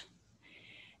receptive.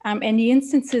 And the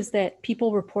instances that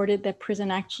people reported that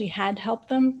prison actually had helped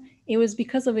them, it was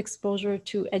because of exposure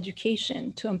to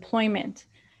education, to employment,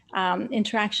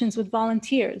 interactions with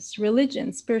volunteers,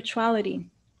 religion, spirituality,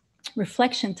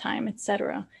 reflection time,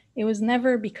 etc. It was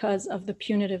never because of the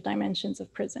punitive dimensions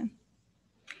of prison.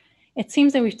 It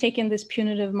seems that we've taken this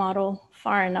punitive model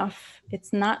far enough.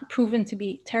 It's not proven to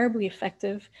be terribly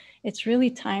effective. It's really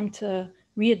time to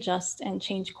readjust and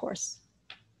change course.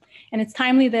 And it's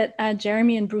timely that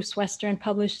Jeremy and Bruce Western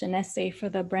published an essay for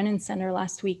the Brennan Center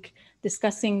last week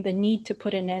discussing the need to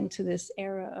put an end to this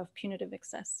era of punitive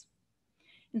excess.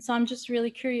 And so I'm just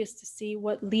really curious to see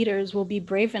what leaders will be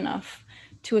brave enough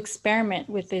to experiment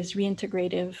with this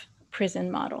reintegrative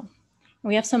prison model.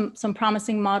 We have some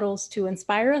promising models to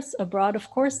inspire us abroad, of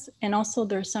course, and also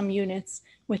there are some units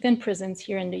within prisons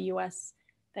here in the US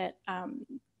that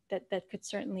could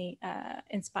certainly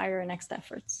inspire our next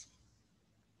efforts.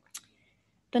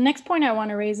 The next point I want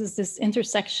to raise is this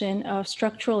intersection of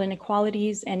structural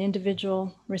inequalities and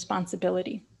individual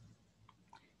responsibility.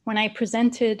 When I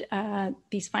presented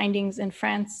these findings in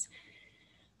France,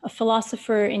 a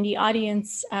philosopher in the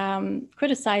audience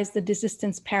criticized the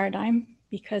desistance paradigm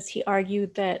because he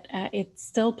argued that it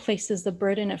still places the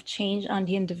burden of change on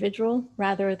the individual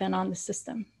rather than on the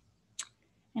system.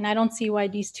 And I don't see why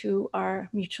these two are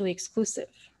mutually exclusive,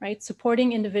 right?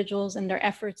 Supporting individuals in their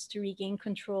efforts to regain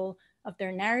control of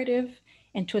their narrative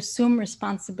and to assume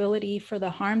responsibility for the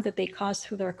harm that they cause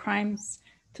through their crimes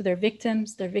to their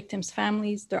victims'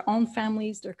 families, their own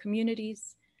families, their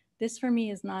communities. This for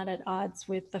me is not at odds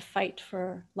with the fight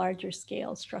for larger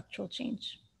scale structural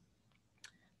change.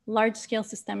 Large scale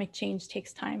systemic change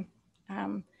takes time.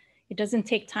 It doesn't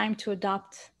take time to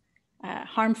adopt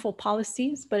harmful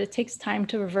policies, but it takes time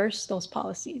to reverse those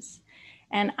policies.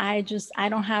 And I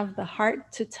don't have the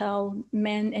heart to tell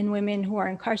men and women who are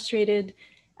incarcerated,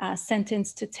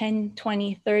 sentenced to 10,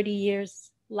 20, 30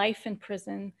 years, life in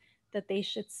prison, that they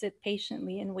should sit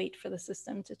patiently and wait for the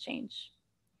system to change.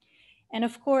 And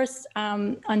of course,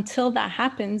 until that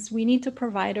happens, we need to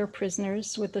provide our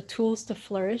prisoners with the tools to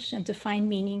flourish and to find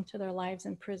meaning to their lives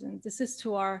in prison. This is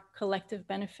to our collective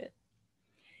benefit.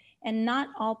 And not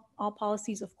all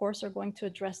policies, of course, are going to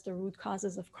address the root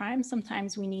causes of crime.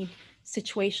 Sometimes we need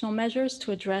situational measures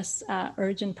to address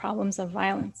urgent problems of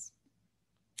violence.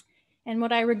 And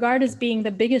what I regard as being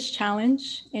the biggest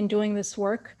challenge in doing this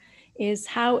work is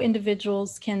how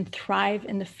individuals can thrive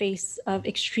in the face of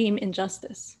extreme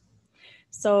injustice.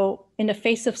 So in the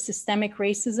face of systemic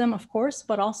racism, of course,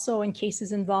 but also in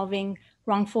cases involving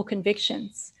wrongful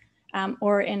convictions,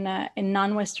 or in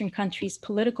non-Western countries,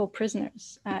 political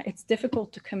prisoners. It's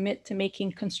difficult to commit to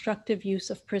making constructive use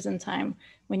of prison time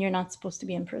when you're not supposed to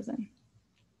be in prison.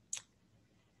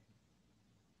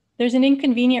 There's an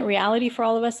inconvenient reality for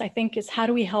all of us, I think, is how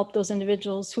do we help those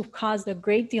individuals who've caused a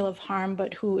great deal of harm,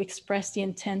 but who express the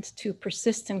intent to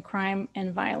persist in crime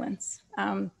and violence?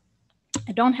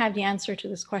 I don't have the answer to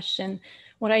this question.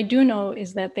 What I do know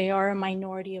is that they are a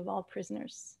minority of all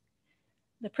prisoners.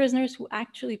 The prisoners who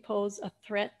actually pose a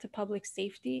threat to public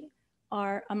safety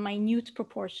are a minute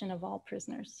proportion of all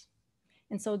prisoners.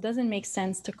 And so it doesn't make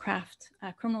sense to craft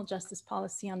a criminal justice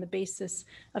policy on the basis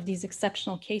of these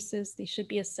exceptional cases. They should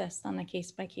be assessed on a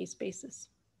case-by-case basis.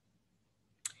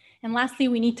 And lastly,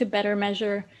 we need to better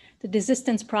measure the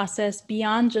desistance process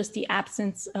beyond just the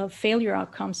absence of failure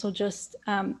outcomes, so just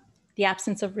the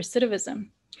absence of recidivism.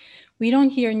 We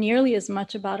don't hear nearly as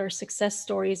much about our success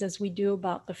stories as we do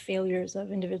about the failures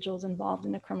of individuals involved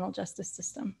in the criminal justice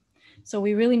system. So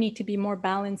we really need to be more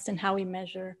balanced in how we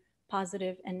measure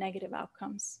positive and negative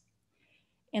outcomes.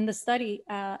 In the study,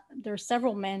 there are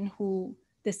several men who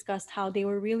discussed how they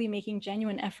were really making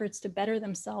genuine efforts to better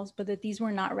themselves, but that these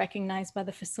were not recognized by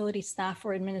the facility staff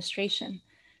or administration.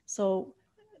 So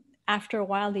after a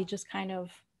while, they just kind of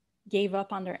gave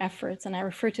up on their efforts. And I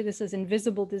refer to this as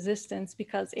invisible desistance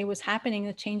because it was happening,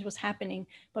 the change was happening,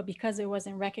 but because it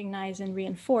wasn't recognized and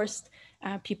reinforced,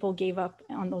 people gave up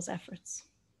on those efforts.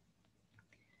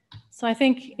 So I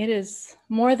think it is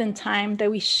more than time that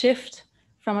we shift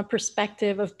from a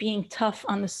perspective of being tough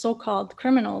on the so-called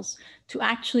criminals to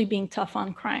actually being tough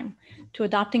on crime, to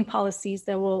adopting policies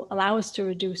that will allow us to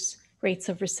reduce rates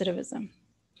of recidivism.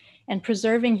 And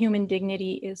preserving human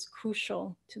dignity is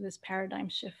crucial to this paradigm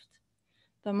shift.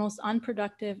 The most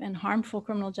unproductive and harmful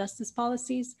criminal justice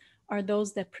policies are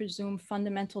those that presume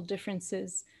fundamental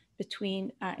differences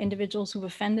between individuals who've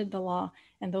offended the law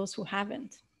and those who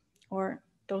haven't, or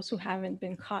those who haven't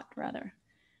been caught, rather.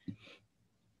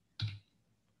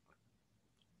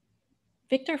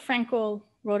 Viktor Frankl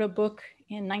wrote a book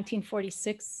in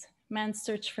 1946, Man's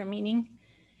Search for Meaning,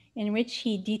 in which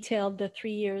he detailed the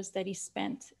 3 years that he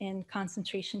spent in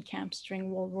concentration camps during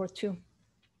World War II.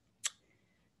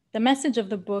 The message of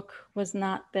the book was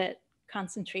not that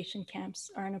concentration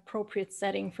camps are an appropriate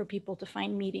setting for people to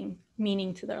find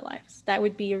meaning to their lives. That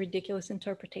would be a ridiculous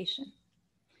interpretation.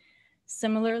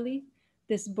 Similarly,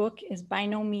 this book is by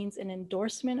no means an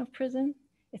endorsement of prison.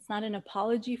 It's not an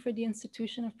apology for the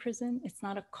institution of prison. It's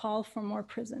not a call for more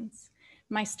prisons.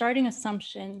 My starting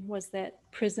assumption was that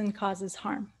prison causes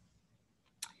harm.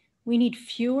 We need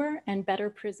fewer and better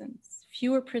prisons.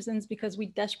 Fewer prisons because we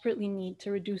desperately need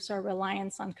to reduce our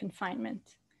reliance on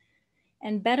confinement.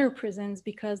 And better prisons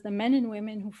because the men and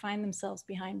women who find themselves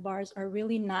behind bars are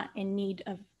really not in need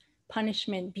of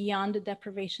punishment beyond the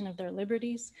deprivation of their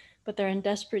liberties, but they're in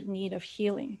desperate need of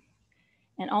healing.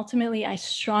 And ultimately, I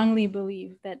strongly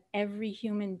believe that every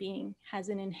human being has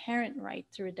an inherent right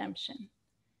to redemption.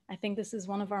 I think this is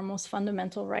one of our most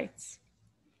fundamental rights.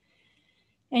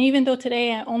 And even though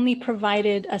today I only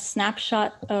provided a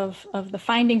snapshot of the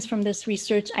findings from this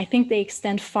research, I think they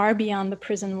extend far beyond the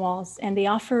prison walls, and they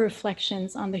offer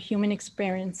reflections on the human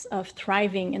experience of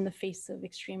thriving in the face of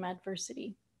extreme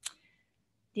adversity.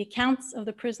 The accounts of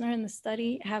the prisoner in the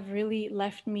study have really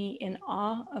left me in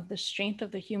awe of the strength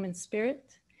of the human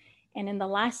spirit. And in the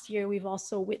last year, we've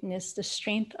also witnessed the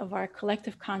strength of our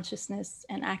collective consciousness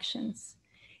and actions.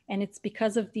 And it's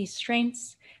because of these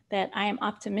strengths that I am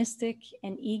optimistic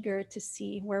and eager to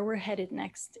see where we're headed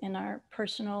next in our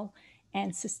personal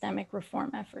and systemic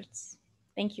reform efforts.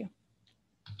 Thank you.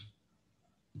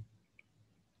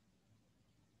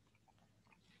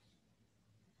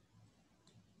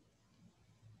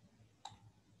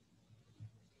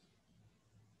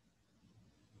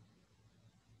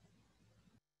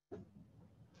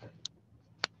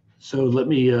 So let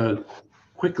me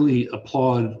quickly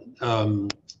applaud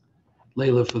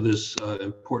Lila for this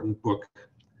important book.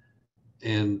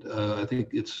 And I think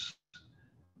it's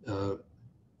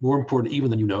more important even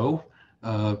than you know,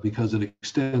 because it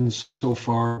extends so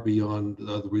far beyond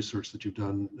the research that you've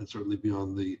done, and certainly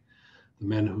beyond the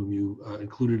men whom you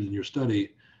included in your study,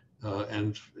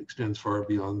 and extends far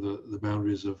beyond the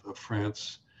boundaries of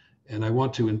France. And I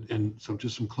want to, and so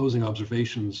just some closing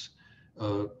observations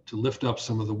to lift up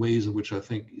some of the ways in which I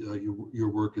think your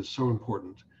work is so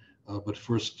important. But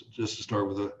first, just to start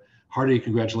with a hearty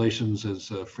congratulations as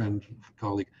a friend,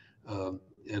 colleague,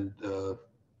 and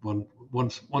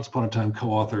once upon a time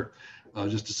co-author,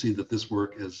 just to see that this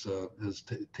work has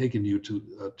taken you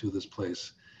to this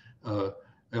place.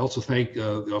 I also thank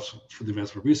the Office for the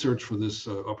Advancement of Research for this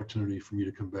opportunity for me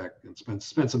to come back and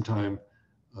spend some time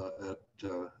at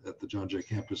the John Jay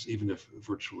campus, even if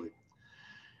virtually.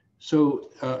 So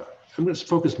I'm going to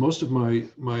focus most of my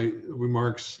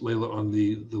remarks, Leila, on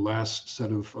the last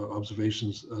set of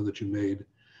observations that you made,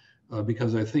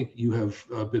 because I think you have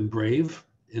been brave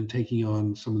in taking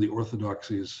on some of the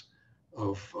orthodoxies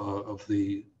of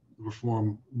the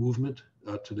reform movement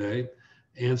today,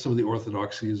 and some of the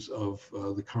orthodoxies of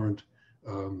the current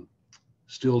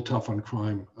still tough on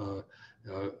crime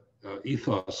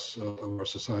ethos of our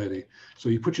society. So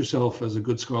you put yourself, as a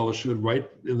good scholar should, right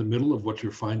in the middle of what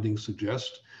your findings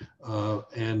suggest,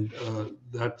 and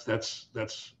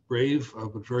that's brave,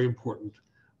 but very important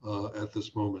at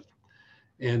this moment.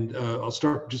 And I'll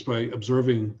start just by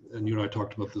observing, and you and I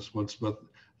talked about this once, but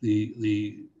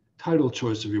the title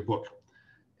choice of your book,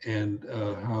 and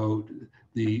how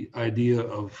the idea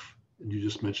of, and you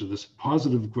just mentioned this,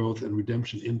 positive growth and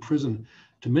redemption in prison,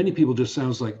 to many people just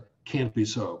sounds like can't be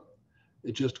so.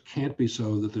 It just can't be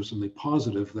so that there's something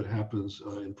positive that happens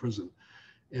in prison.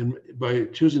 And by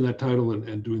choosing that title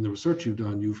and doing the research you've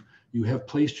done, you have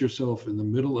placed yourself in the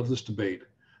middle of this debate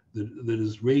that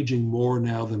is raging more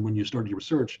now than when you started your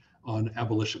research on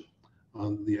abolition,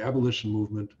 on the abolition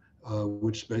movement,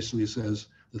 which basically says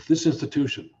that this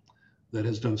institution that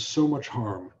has done so much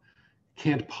harm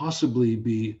can't possibly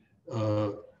be,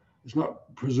 it's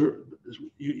not preserved.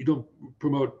 You don't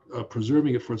promote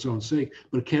preserving it for its own sake,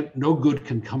 but it can't, no good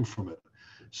can come from it.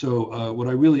 So what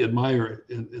I really admire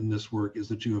in this work is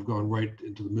that you have gone right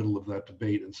into the middle of that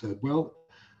debate and said, well,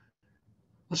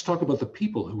 let's talk about the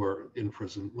people who are in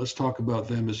prison. Let's talk about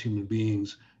them as human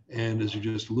beings. And as you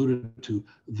just alluded to,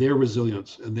 their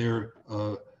resilience and their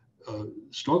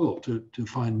struggle to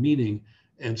find meaning,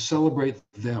 and celebrate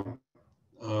them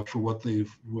for what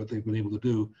they've been able to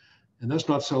do. And that's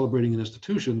not celebrating an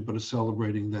institution, but it's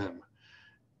celebrating them.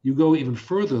 You go even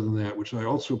further than that, which I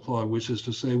also applaud, which is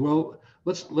to say, well,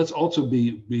 let's also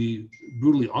be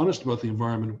brutally honest about the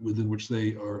environment within which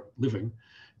they are living,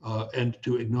 and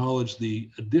to acknowledge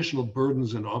the additional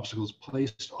burdens and obstacles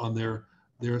placed on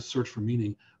their search for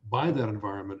meaning by that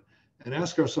environment, and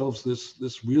ask ourselves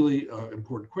this really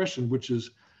important question, which is,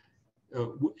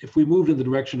 if we moved in the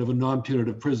direction of a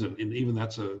non-punitive prison, and even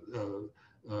that's a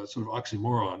sort of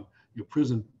oxymoron, your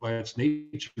prison by its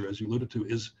nature, as you alluded to,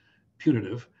 is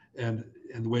punitive, and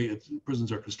the way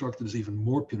prisons are constructed is even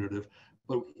more punitive.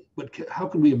 But how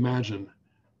can we imagine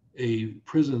a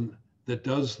prison that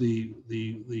does the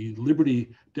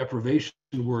liberty deprivation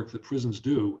work that prisons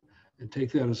do, and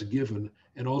take that as a given,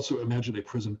 and also imagine a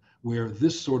prison where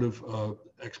this sort of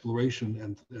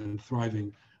exploration and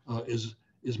thriving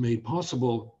is made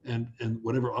possible, and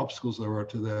whatever obstacles there are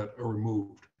to that are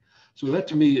removed. So that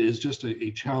to me is just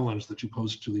a challenge that you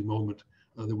pose to the moment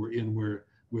that we're in, where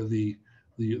the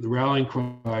rallying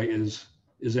cry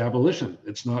is abolition.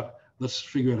 It's not, let's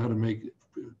figure out how to make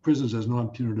prisons as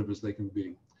non-punitive as they can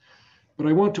be. But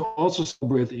I want to also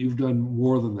celebrate that you've done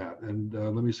more than that. And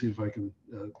let me see if I can,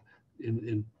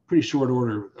 in pretty short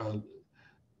order,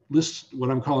 list what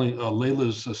I'm calling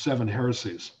Leila's 7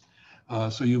 heresies.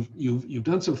 So you've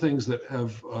done some things that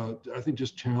have, I think,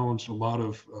 just challenged a lot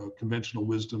of conventional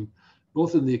wisdom,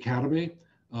 both in the academy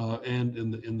and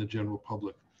in the general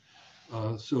public.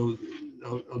 So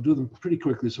I'll do them pretty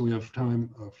quickly so we have time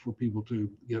for people to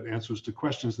get answers to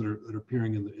questions that are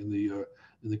appearing in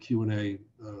the Q&A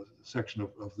section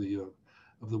of the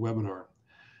webinar.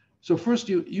 So first,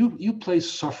 you place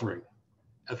suffering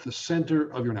at the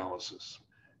center of your analysis,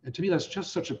 and to me that's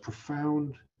just such a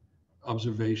profound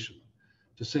observation.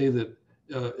 To say that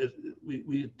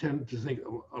we tend to think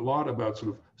a lot about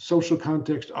sort of social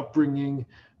context, upbringing,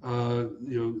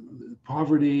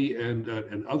 poverty,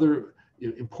 and other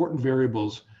important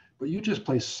variables, but you just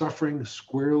place suffering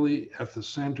squarely at the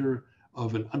center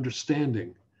of an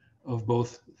understanding of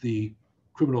both the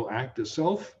criminal act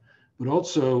itself, but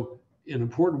also in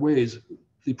important ways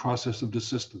the process of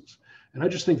desistance. And I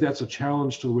just think that's a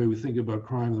challenge to the way we think about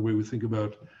crime, the way we think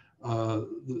about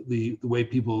the way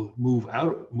people move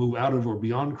out of or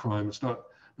beyond crime. It's not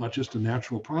just a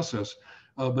natural process,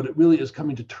 but it really is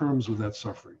coming to terms with that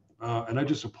suffering. And I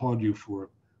just applaud you for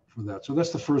that. So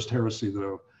that's the first heresy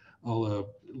that I'll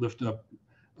lift up,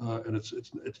 and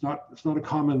it's not a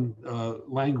common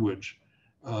language,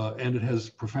 and it has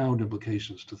profound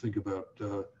implications to think about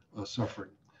suffering.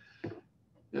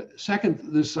 Second,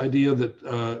 this idea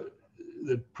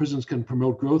that prisons can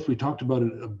promote growth. We talked about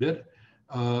it a bit.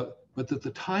 But that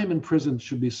the time in prison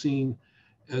should be seen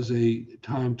as a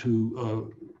time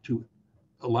to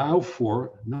allow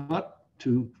for, not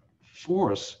to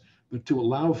force, but to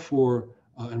allow for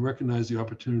and recognize the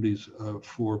opportunities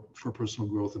for personal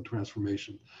growth and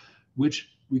transformation,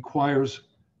 which requires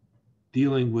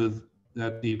dealing with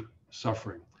that deep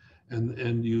suffering.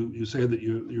 And you say that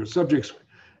your subjects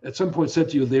at some point said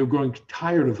to you they were growing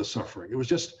tired of the suffering. It was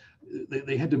just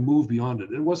they had to move beyond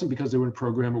it. It wasn't because they were in a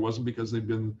program. It wasn't because they'd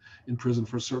been in prison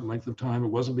for a certain length of time. It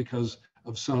wasn't because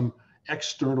of some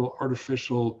external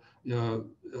artificial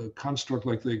construct,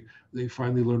 like they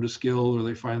finally learned a skill or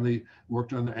they finally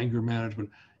worked on the anger management.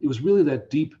 It was really that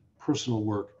deep personal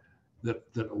work that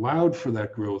allowed for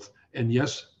that growth. And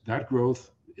yes, that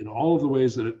growth, in all of the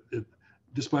ways that it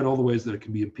despite all the ways that it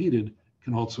can be impeded,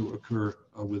 can also occur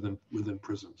within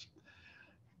prisons.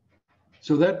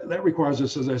 So that requires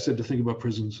us, as I said, to think about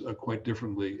prisons quite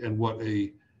differently, and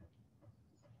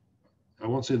I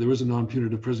won't say there is a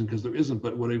non-punitive prison, because there isn't,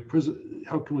 but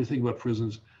how can we think about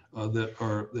prisons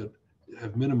that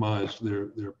have minimized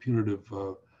their punitive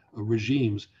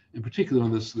regimes, in particular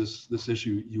on this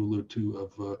issue you allude to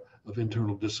of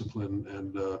internal discipline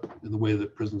and the way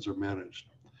that prisons are managed.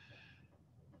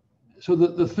 So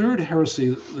the third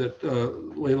heresy that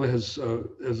Lila has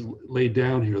laid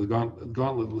down here, the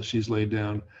gauntlet she's laid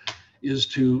down, is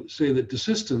to say that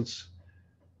desistance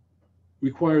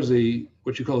requires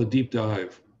what you call a deep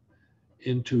dive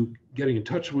into getting in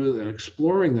touch with and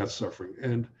exploring that suffering.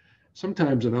 And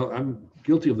sometimes, and I'm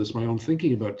guilty of this, my own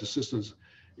thinking about desistance,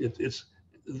 it's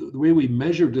the way we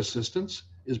measure desistance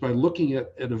is by looking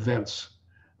at events.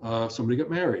 Somebody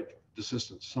got married,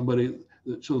 desistance.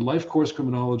 So the life course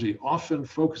criminology often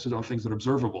focuses on things that are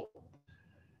observable.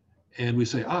 And we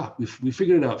say, we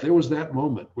figured it out. There was that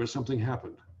moment where something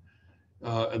happened.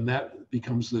 And that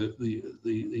becomes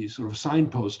the sort of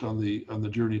signpost on the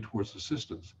journey towards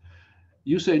desistance.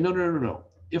 You say, no.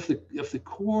 If the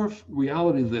core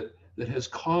reality that has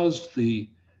caused the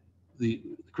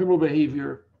criminal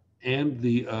behavior and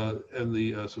the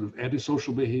sort of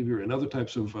antisocial behavior and other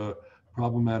types of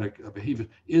problematic behavior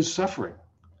is suffering,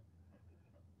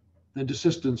 then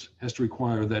desistance has to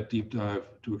require that deep dive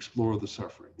to explore the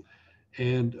suffering.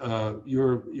 And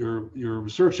your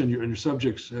research and your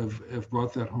subjects have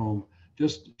brought that home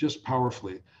just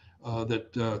powerfully.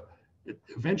 That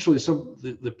eventually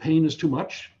the pain is too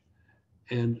much,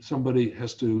 and somebody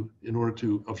has to, in order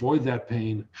to avoid that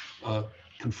pain,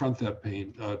 confront that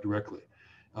pain directly.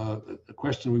 A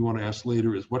question we want to ask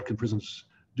later is, what can prisons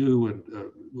do? And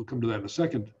we'll come to that in a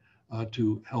second.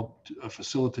 To help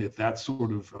facilitate that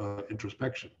sort of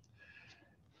introspection.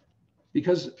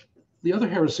 Because the other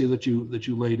heresy that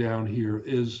you lay down here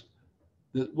is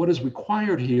that what is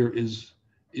required here is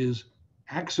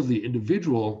acts of the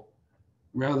individual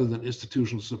rather than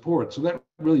institutional support. So that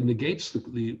really negates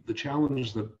the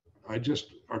challenge that I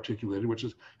just articulated, which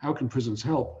is, how can prisons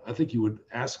help? I think you would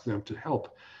ask them to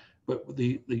help. But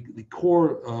the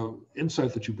core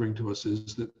insight that you bring to us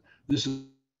is that this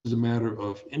is a matter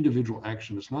of individual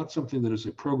action. It's not something that is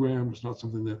a program. It's not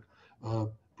something that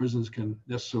prisons can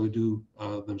necessarily do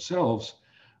themselves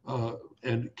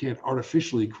and can't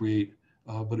artificially create,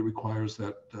 but it requires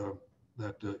that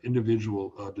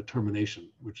individual determination,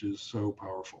 which is so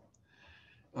powerful.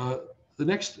 The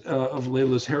next of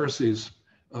Lila's heresies,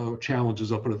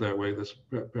 challenges, I'll put it that way, that's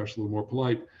perhaps a little more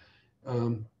polite,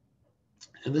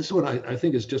 And this one I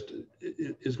think is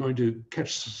going to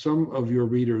catch some of your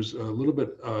readers a little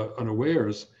bit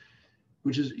unawares,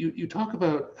 which is you talk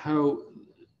about how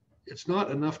it's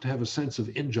not enough to have a sense of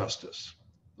injustice,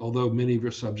 although many of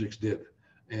your subjects did,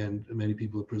 and many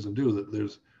people in prison do. That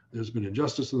there's been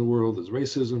injustice in the world, there's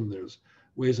racism, there's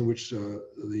ways in which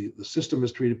the system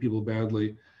has treated people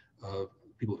badly.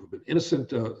 People who've been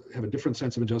innocent have a different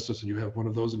sense of injustice, and you have one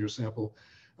of those in your sample.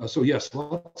 So yes,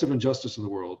 lots of injustice in the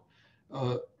world.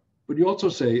 But you also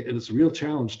say, and it's a real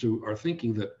challenge to our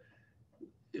thinking, that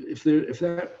if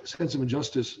that sense of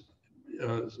injustice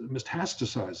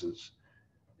metastasizes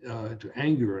to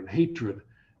anger and hatred,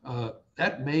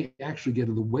 that may actually get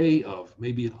in the way of,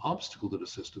 maybe an obstacle to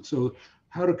desistance. So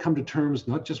how to come to terms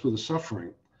not just with the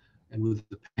suffering and with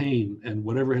the pain and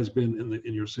whatever has been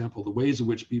in your sample, the ways in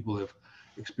which people have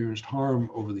experienced harm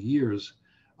over the years,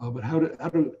 but how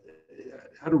to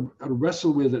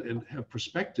wrestle with it and have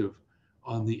perspective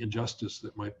on the injustice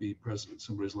that might be present in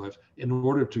somebody's life in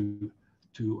order to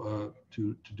do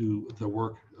the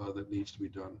work that needs to be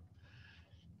done.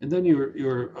 And then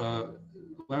your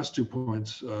last 2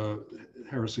 points,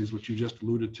 heresies, which you just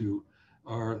alluded to,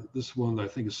 are this one that I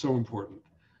think is so important.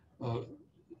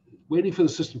 Waiting for the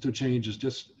system to change is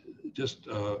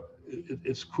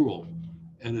it's cruel,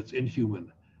 and it's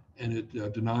inhuman, and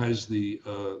it denies the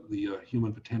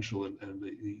human potential and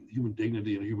the human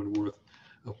dignity and human worth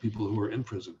of people who are in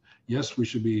prison. Yes, we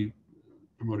should be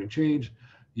promoting change.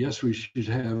 Yes, we should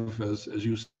have, as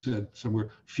you said somewhere,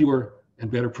 fewer and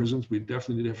better prisons. We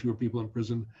definitely need to have fewer people in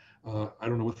prison. I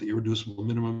don't know what the irreducible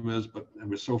minimum is, and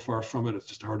we're so far from it, it's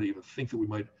just hard to even think that we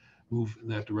might move in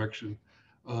that direction.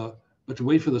 But to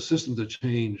wait for the system to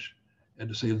change and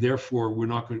to say, therefore, we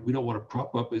don't want to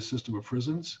prop up a system of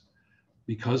prisons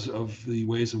because of the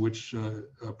ways in which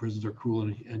prisons are cruel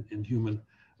and inhuman,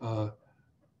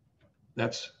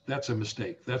 that's a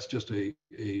mistake. That's just a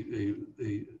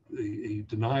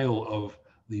denial of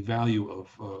the value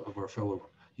of our fellow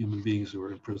human beings who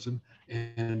are in prison.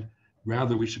 And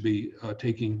rather, we should be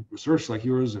taking research like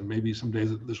yours, and maybe someday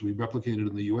this will be replicated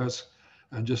in the U.S.,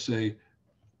 and just say,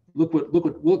 look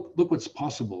what's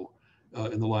possible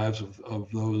in the lives of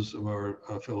those of our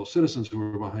fellow citizens who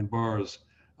are behind bars,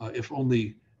 if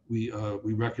only we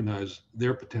recognize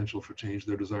their potential for change,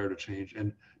 their desire to change,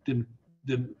 and didn't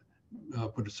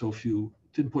put so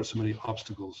many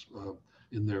obstacles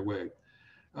in their way.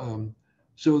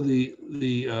 So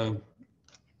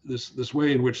this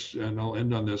way in which, and I'll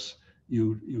end on this,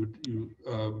 you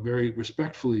very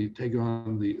respectfully take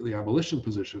on the abolition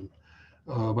position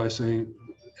by saying,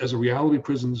 as a reality,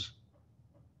 prisons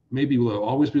maybe will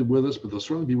always be with us, but they'll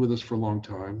certainly be with us for a long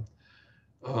time.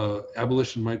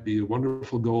 Abolition might be a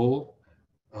wonderful goal.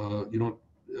 You don't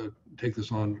take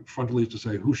this on frontally to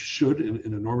say who should,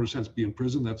 in a normative sense, be in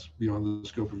prison. That's beyond the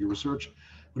scope of your research.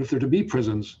 But if they're to be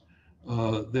prisons,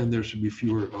 then there should be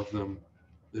fewer of them.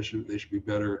 They should be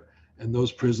better. And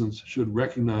those prisons should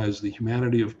recognize the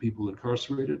humanity of people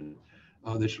incarcerated.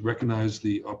 They should recognize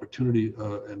the opportunity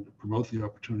and promote the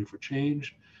opportunity for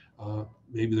change.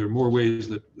 Maybe there are more ways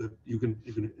that you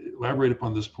can elaborate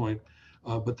upon this point.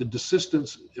 But the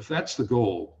desistance, if that's the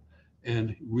goal,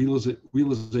 and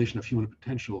realization of human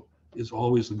potential is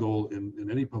always the goal in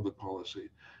any public policy,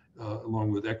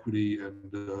 along with equity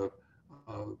and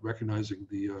recognizing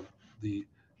the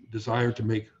desire to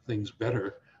make things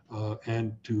better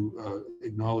and to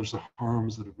acknowledge the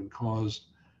harms that have been caused,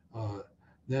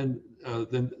 then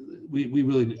we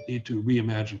really need to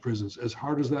reimagine prisons, as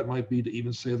hard as that might be to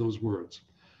even say those words.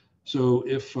 So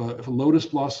if a lotus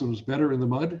blossoms better in the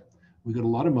mud, we got a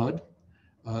lot of mud.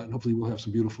 And hopefully we'll have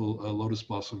some beautiful lotus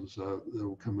blossoms that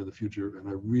will come in the future. And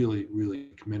I really, really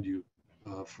commend you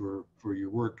for your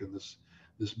work in this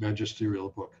magisterial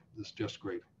book. It's just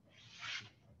great.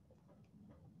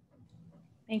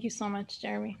 Thank you so much,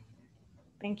 Jeremy.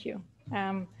 Thank you.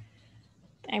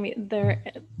 I mean, there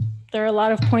are a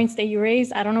lot of points that you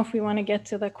raised. I don't know if we want to get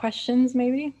to the questions,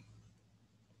 maybe.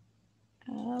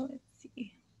 Let's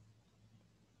see.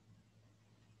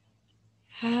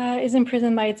 Is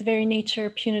imprisoned by its very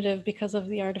nature punitive because of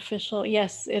the artificial?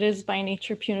 Yes, it is by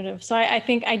nature punitive. So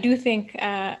I do think,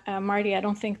 Marty, I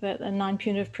don't think that a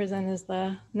non-punitive prison is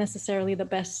necessarily the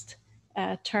best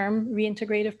term.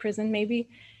 Reintegrative prison, maybe.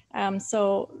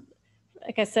 So,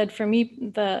 like I said, for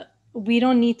me, we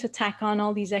don't need to tack on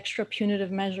all these extra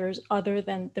punitive measures other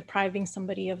than depriving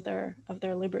somebody of their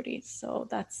liberties. So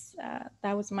that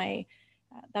was my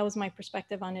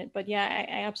perspective on it. But yeah,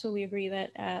 I absolutely agree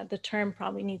that the term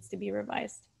probably needs to be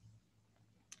revised.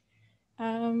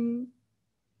 Some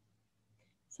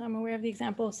So I'm aware of the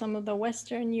example of some of the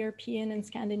Western European and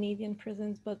Scandinavian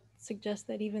prisons, but suggest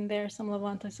that even there, some level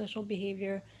of antisocial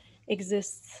behavior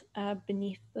exists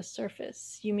beneath the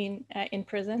surface. You mean in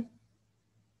prison?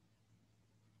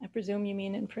 I presume you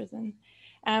mean in prison.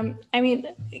 I mean,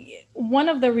 one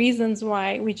of the reasons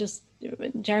why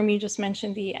Jeremy just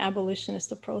mentioned the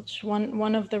abolitionist approach.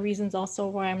 One of the reasons also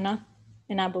why I'm not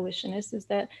an abolitionist is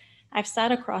that I've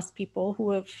sat across people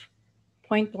who have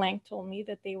point blank told me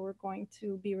that they were going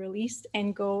to be released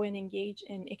and go and engage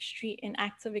in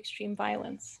acts of extreme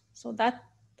violence. So that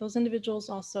those individuals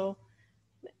also,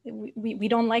 we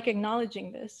don't like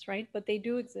acknowledging this, right? But they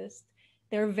do exist.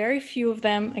 There are very few of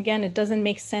them. Again, it doesn't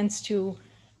make sense to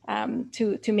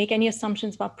make any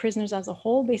assumptions about prisoners as a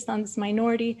whole based on this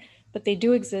minority, but they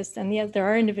do exist. And yes, there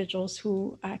are individuals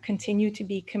who continue to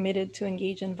be committed to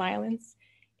engage in violence.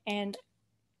 And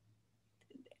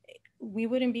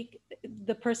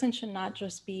the person should not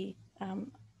just be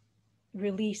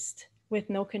released with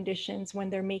no conditions when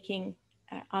they're making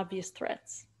obvious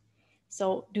threats.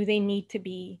 So do they need to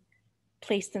be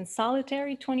placed in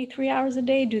solitary 23 hours a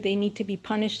day? Do they need to be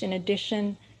punished in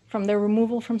addition from their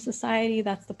removal from society?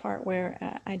 That's the part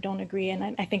where I don't agree,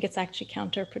 and I think it's actually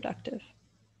counterproductive.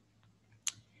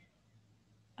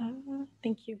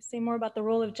 Thank you. Say more about the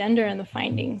role of gender in the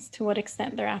findings, to what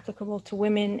extent they're applicable to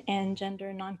women and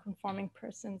gender non-conforming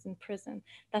persons in prison.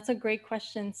 That's a great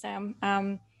question, Sam.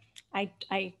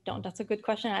 That's a good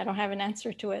question. I don't have an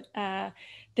answer to it.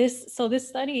 This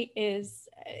study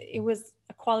it was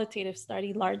a qualitative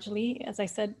study largely. As I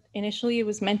said, initially it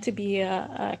was meant to be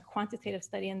a quantitative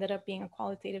study, ended up being a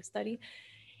qualitative study.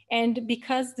 And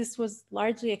because this was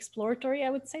largely exploratory, I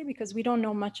would say, because we don't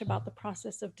know much about the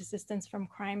process of desistance from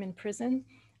crime in prison,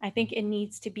 I think it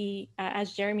needs to be,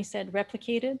 as Jeremy said,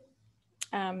 replicated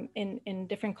in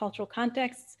different cultural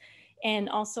contexts. And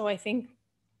also, I think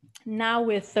now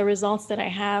with the results that I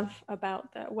have about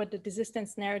what the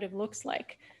desistance narrative looks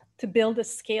like, to build a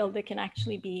scale that can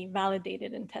actually be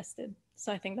validated and tested.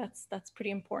 So I think that's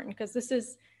pretty important, because this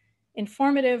is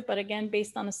informative, but again,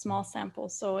 based on a small sample.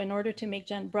 So in order to make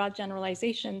broad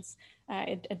generalizations,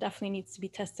 it definitely needs to be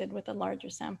tested with a larger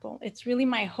sample. It's really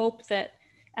my hope that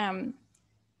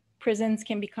prisons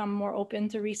can become more open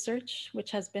to research,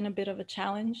 which has been a bit of a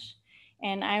challenge.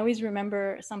 And I always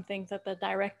remember something that the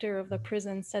director of the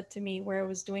prison said to me where I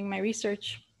was doing my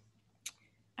research.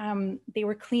 They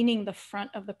were cleaning the front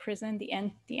of the prison,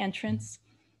 the entrance.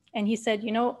 And he said,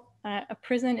 you know, a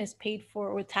prison is paid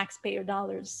for with taxpayer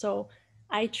dollars. So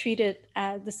I treat it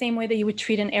the same way that you would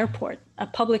treat an airport, a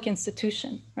public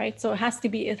institution, right? So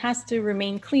it has to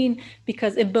remain clean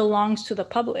because it belongs to the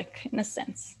public in a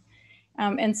sense.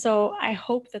 And so I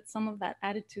hope that some of that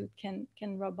attitude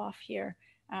can rub off here,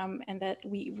 and that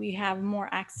we have more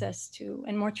access to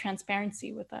and more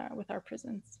transparency with our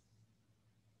prisons.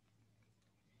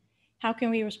 How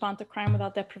can we respond to crime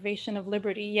without deprivation of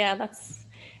liberty? Yeah,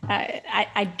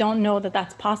 I don't know that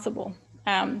that's possible,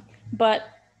 but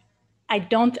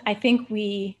I think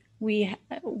we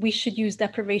should use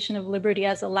deprivation of liberty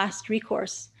as a last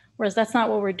recourse, whereas that's not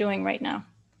what we're doing right now,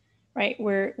 right?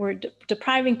 We're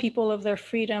depriving people of their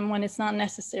freedom when it's not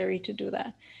necessary to do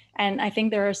that. And I think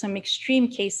there are some extreme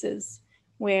cases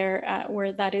where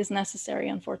that is necessary,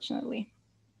 unfortunately.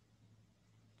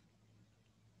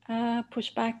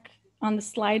 Pushback on the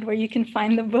slide where you can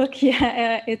find the book.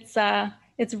 Yeah,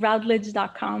 it's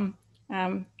routledge.com.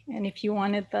 And if you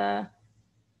wanted the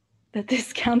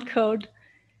discount code,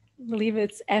 I believe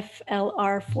it's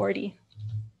FLR40.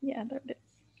 Yeah, there it is.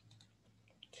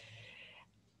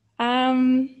 I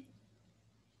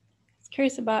was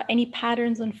curious about any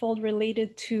patterns unfold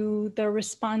related to the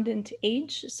respondent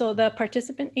age. So the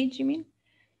participant age, you mean?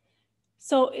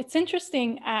 So it's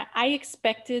interesting. I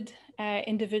expected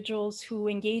individuals who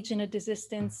engage in a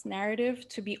desistance narrative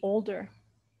to be older.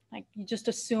 Like, you just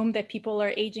assume that people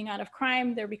are aging out of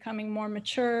crime, they're becoming more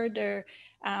mature,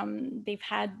 they've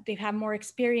had more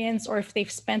experience, or if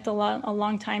they've spent a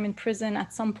long time in prison,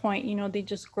 at some point, you know, they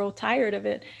just grow tired of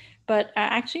it. But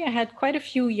actually, I had quite a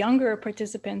few younger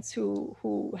participants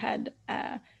who had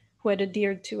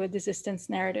adhered to a desistance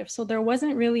narrative. So there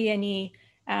wasn't really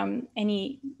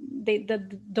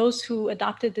those who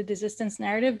adopted the desistance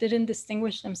narrative didn't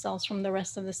distinguish themselves from the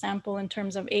rest of the sample in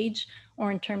terms of age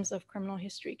or in terms of criminal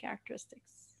history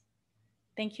characteristics.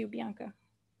 Thank you, Bianca.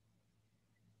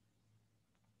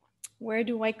 Where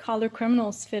do white-collar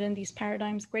criminals fit in these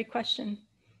paradigms? Great question.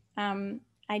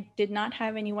 I did not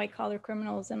have any white-collar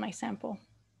criminals in my sample.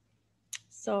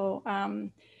 So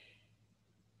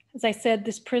as I said,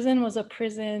 this prison was a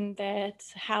prison that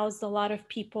housed a lot of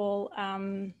people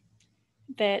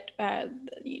that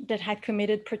had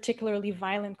committed particularly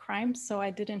violent crimes. So I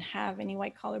didn't have any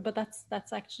white collar, but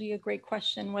that's actually a great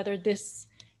question, whether this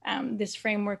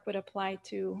framework would apply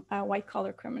to white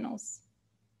collar criminals.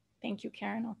 Thank you,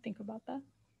 Karen. I'll think about that.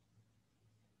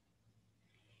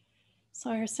 So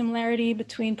our similarity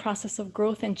between process of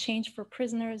growth and change for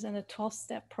prisoners and the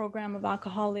 12-step program of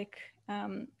Alcoholic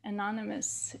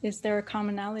Anonymous. Is there a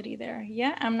commonality there?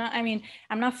 Yeah, I'm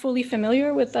not fully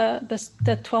familiar with the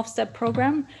 12-step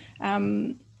program,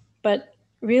 but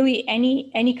really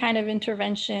any kind of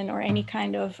intervention or any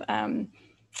kind of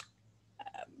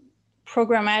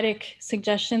programmatic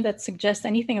suggestion that suggests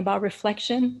anything about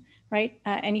reflection, right?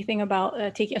 Anything about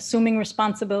assuming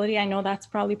responsibility. I know that's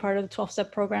probably part of the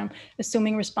 12-step program,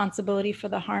 assuming responsibility for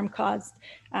the harm caused.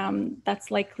 They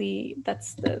likely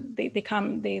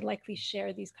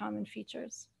share these common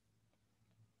features.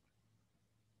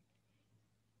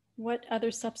 What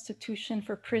other substitution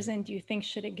for prison do you think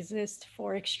should exist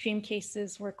for extreme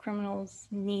cases where criminals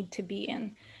need to be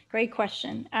in? Great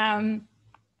question.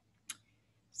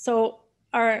 So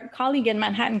our colleague in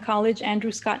Manhattan College,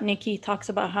 Andrew Scott Nickey, talks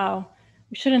about how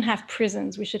we shouldn't have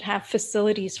prisons, we should have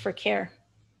facilities for care.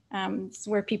 It's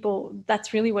where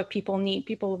that's really what people need.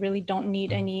 People really don't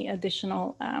need any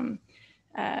additional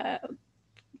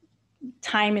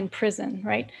time in prison,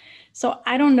 right? So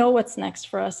I don't know what's next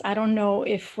for us. I don't know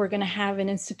if we're gonna have an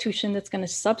institution that's gonna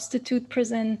substitute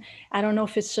prison. I don't know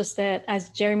if it's just that, as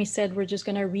Jeremy said, we're just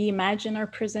gonna reimagine our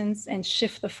prisons and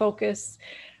shift the focus.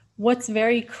 What's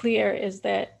very clear is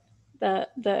that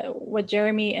what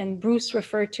Jeremy and Bruce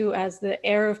refer to as the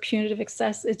era of punitive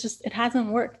excess, it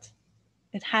hasn't worked.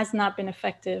 It has not been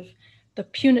effective.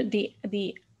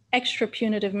 The extra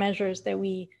punitive measures that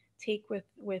we take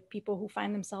with people who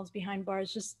find themselves behind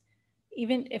bars, just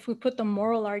even if we put the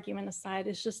moral argument aside,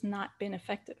 it's just not been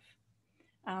effective.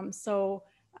 So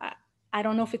I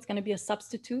don't know if it's going to be a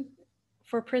substitute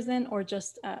for prison or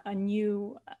just a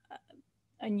new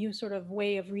sort of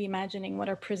way of reimagining what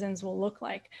our prisons will look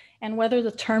like, and whether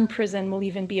the term prison will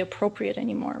even be appropriate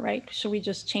anymore, right? Should we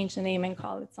just change the name and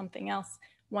call it something else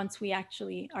once we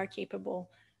actually are capable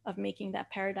of making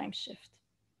that paradigm shift?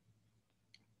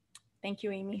 Thank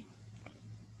you, Amy.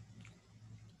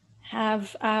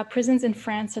 Have prisons in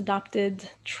France adopted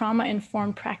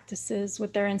trauma-informed practices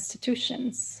with their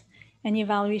institutions? Any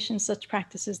evaluation of such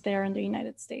practices there in the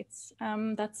United States?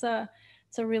 That's a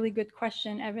really good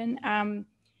question, Evan.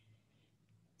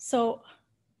 So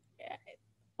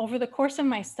over the course of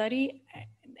my study,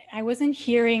 I wasn't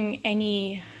hearing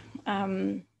any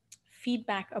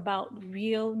feedback about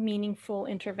real meaningful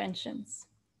interventions.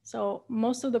 So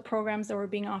most of the programs that were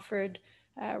being offered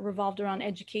revolved around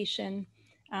education.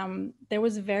 There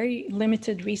was very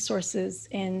limited resources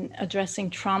in addressing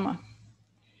trauma.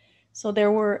 So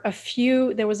there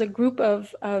was a group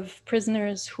of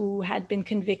prisoners who had been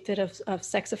convicted of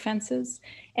sex offenses,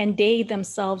 and they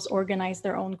themselves organized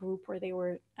their own group where they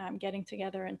were getting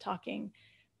together and talking.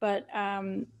 But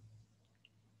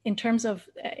in terms of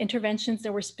interventions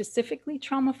that were specifically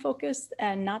trauma focused,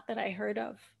 and not that I heard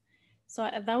of. So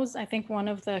that was, I think, one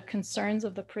of the concerns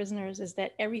of the prisoners, is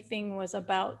that everything was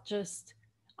about just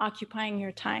occupying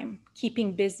your time,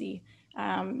 keeping busy,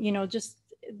 just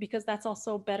because that's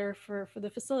also better for the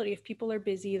facility. If people are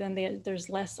busy, then there's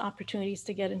less opportunities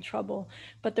to get in trouble.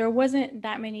 But there wasn't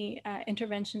that many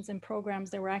interventions and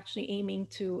programs that were actually aiming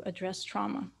to address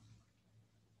trauma.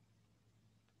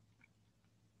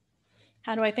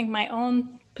 How do I think my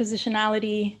own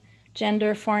positionality,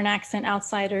 gender, foreign accent,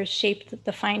 outsiders shaped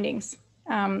the findings?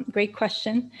 Great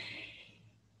question.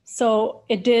 So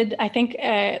it did, I think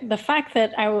the fact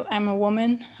that I'm a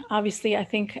woman, obviously, I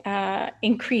think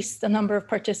increased the number of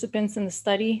participants in the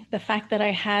study. The fact that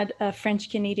I had a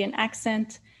French-Canadian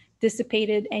accent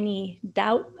dissipated any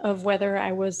doubt of whether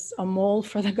I was a mole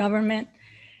for the government.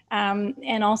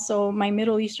 And also my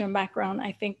Middle Eastern background,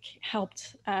 I think,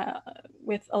 helped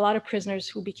with a lot of prisoners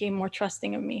who became more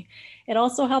trusting of me. It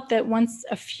also helped that once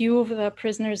a few of the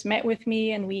prisoners met with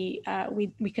me and we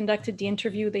conducted the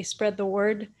interview, they spread the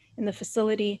word in the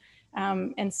facility.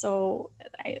 And so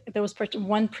there was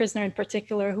one prisoner in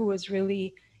particular who was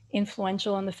really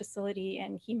influential in the facility,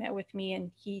 and he met with me and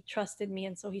he trusted me,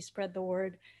 and so he spread the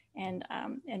word, and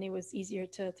it was easier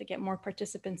to get more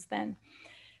participants then.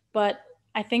 But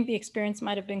I think the experience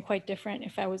might have been quite different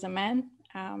if I was a man.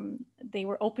 They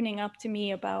were opening up to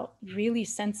me about really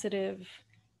sensitive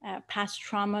past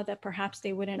trauma that perhaps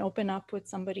they wouldn't open up with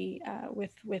somebody,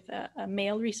 with a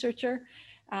male researcher.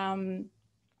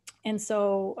 And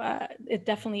so it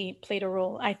definitely played a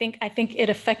role. I think it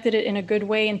affected it in a good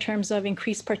way in terms of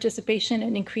increased participation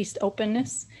and increased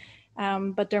openness.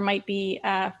 but there might be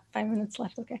 5 minutes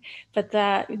left. Okay, but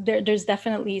there's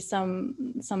definitely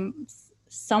some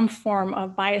form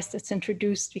of bias that's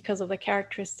introduced because of the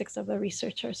characteristics of the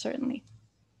researcher, certainly.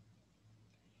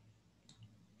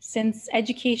 Since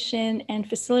education and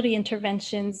facility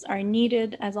interventions are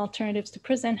needed as alternatives to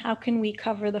prison, how can we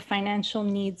cover the financial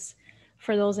needs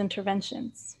for those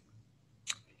interventions?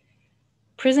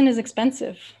 Prison is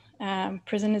expensive.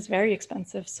 Prison is very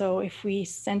expensive. So if we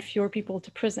send fewer people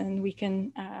to prison, we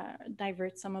can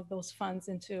divert some of those funds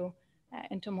into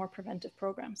more preventive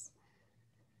programs.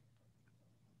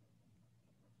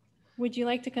 Would you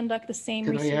like to conduct the same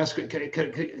research? I ask?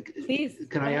 Please.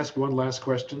 Can I ask one last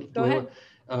question? Go ahead.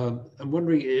 I'm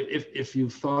wondering if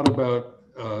you've thought about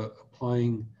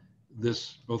applying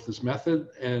both this method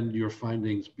and your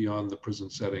findings beyond the prison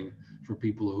setting for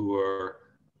people who are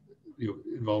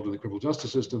involved in the criminal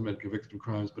justice system and convicted of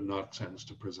crimes but not sentenced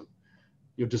to prison.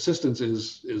 Desistance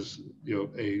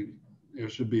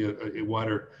should be a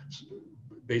wider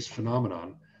based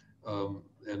phenomenon.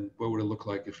 And what would it look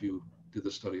like if you did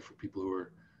the study for people who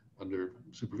are under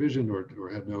supervision or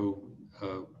had no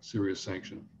serious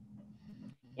sanction?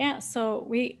 Yeah,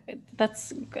 so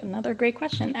that's another great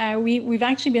question. We've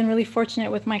actually been really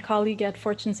fortunate with my colleague at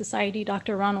Fortune Society,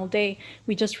 Dr. Arnold.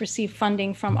 We just received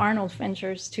funding from Arnold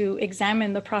Ventures to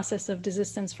examine the process of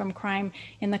desistance from crime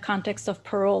in the context of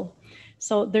parole.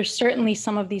 So there's certainly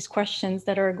some of these questions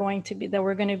that we're going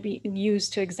to be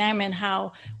used to examine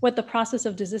what the process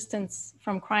of desistance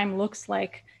from crime looks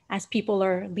like as people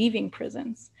are leaving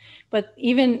prisons. But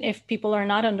even if people are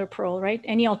not under parole, right?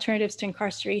 Any alternatives to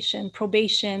incarceration,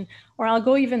 probation, or I'll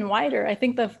go even wider. I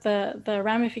think the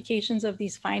ramifications of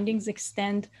these findings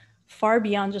extend far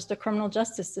beyond just the criminal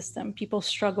justice system. People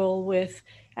struggle with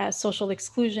social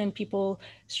exclusion, people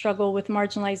struggle with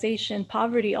marginalization,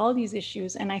 poverty, all these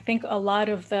issues. And I think a lot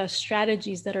of the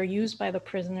strategies that are used by the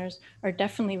prisoners are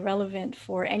definitely relevant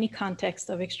for any context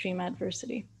of extreme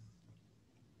adversity.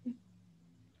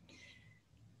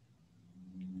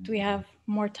 Do we have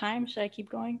more time? Should I keep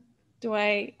going?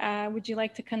 Would you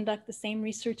like to conduct the same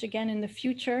research again in the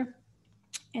future?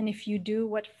 And if you do,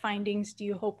 what findings do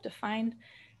you hope to find?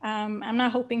 I'm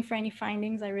not hoping for any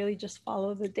findings. I really just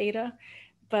follow the data.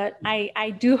 But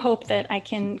I do hope that I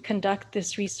can conduct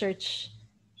this research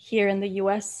here in the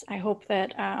US. I hope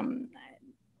that,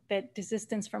 that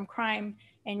desistance from crime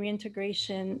and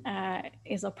reintegration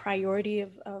is a priority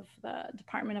of the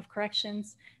Department of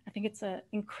Corrections. I think it's an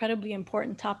incredibly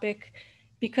important topic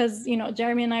because,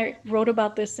 Jeremy and I wrote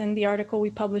about this in the article we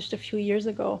published a few years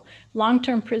ago.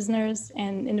 Long-term prisoners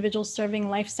and individuals serving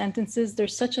life sentences,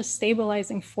 there's such a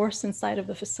stabilizing force inside of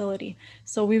the facility.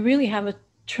 So we really have a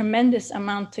tremendous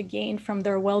amount to gain from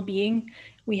their well-being.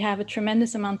 We have a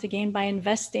tremendous amount to gain by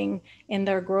investing in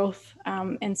their growth.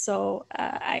 And so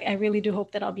I really do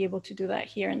hope that I'll be able to do that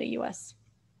here in the US.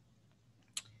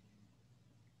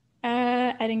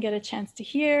 I didn't get a chance to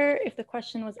hear if the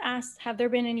question was asked, have there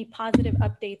been any positive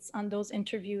updates on those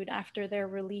interviewed after their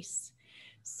release?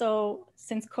 So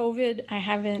since COVID, I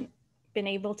haven't been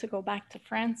able to go back to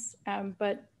France.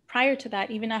 But prior to that,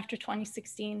 even after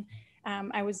 2016,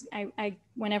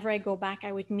 whenever I go back,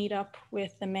 I would meet up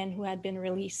with the men who had been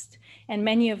released. And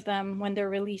many of them, when they're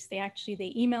released,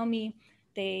 they email me.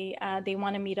 They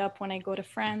want to meet up when I go to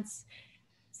France.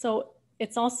 So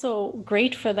it's also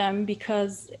great for them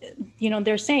because,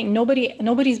 they're saying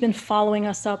nobody's been following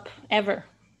us up ever.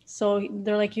 So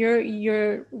they're like,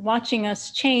 you're watching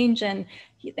us change. And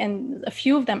a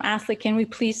few of them asked, like, can we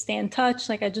please stay in touch?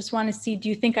 Like, I just want to see, do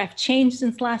you think I've changed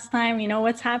since last time?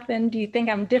 What's happened? Do you think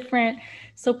I'm different?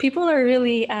 So people are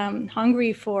really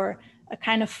hungry for a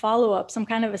kind of follow-up, some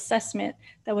kind of assessment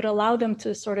that would allow them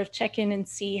to sort of check in and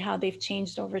see how they've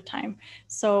changed over time.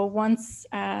 So once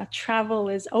travel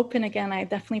is open again, I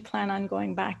definitely plan on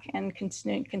going back and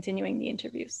continuing the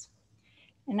interviews.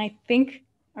 And I think,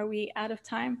 are we out of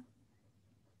time?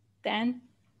 Dan?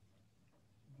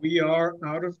 We are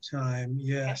out of time,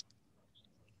 yes.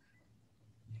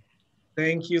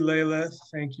 Thank you, Lila.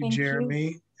 Thank you,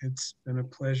 Jeremy. It's been a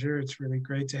pleasure. It's really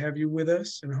great to have you with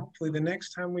us. And hopefully the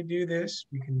next time we do this,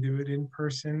 we can do it in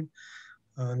person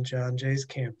on John Jay's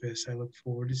campus. I look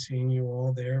forward to seeing you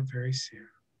all there very soon.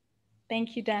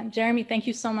 Thank you, Dan. Jeremy, thank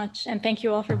you so much. And thank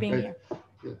you all for being here.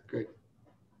 Yeah, great.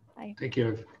 Bye. Take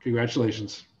care.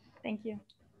 Congratulations. Thank you.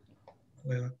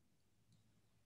 Lila.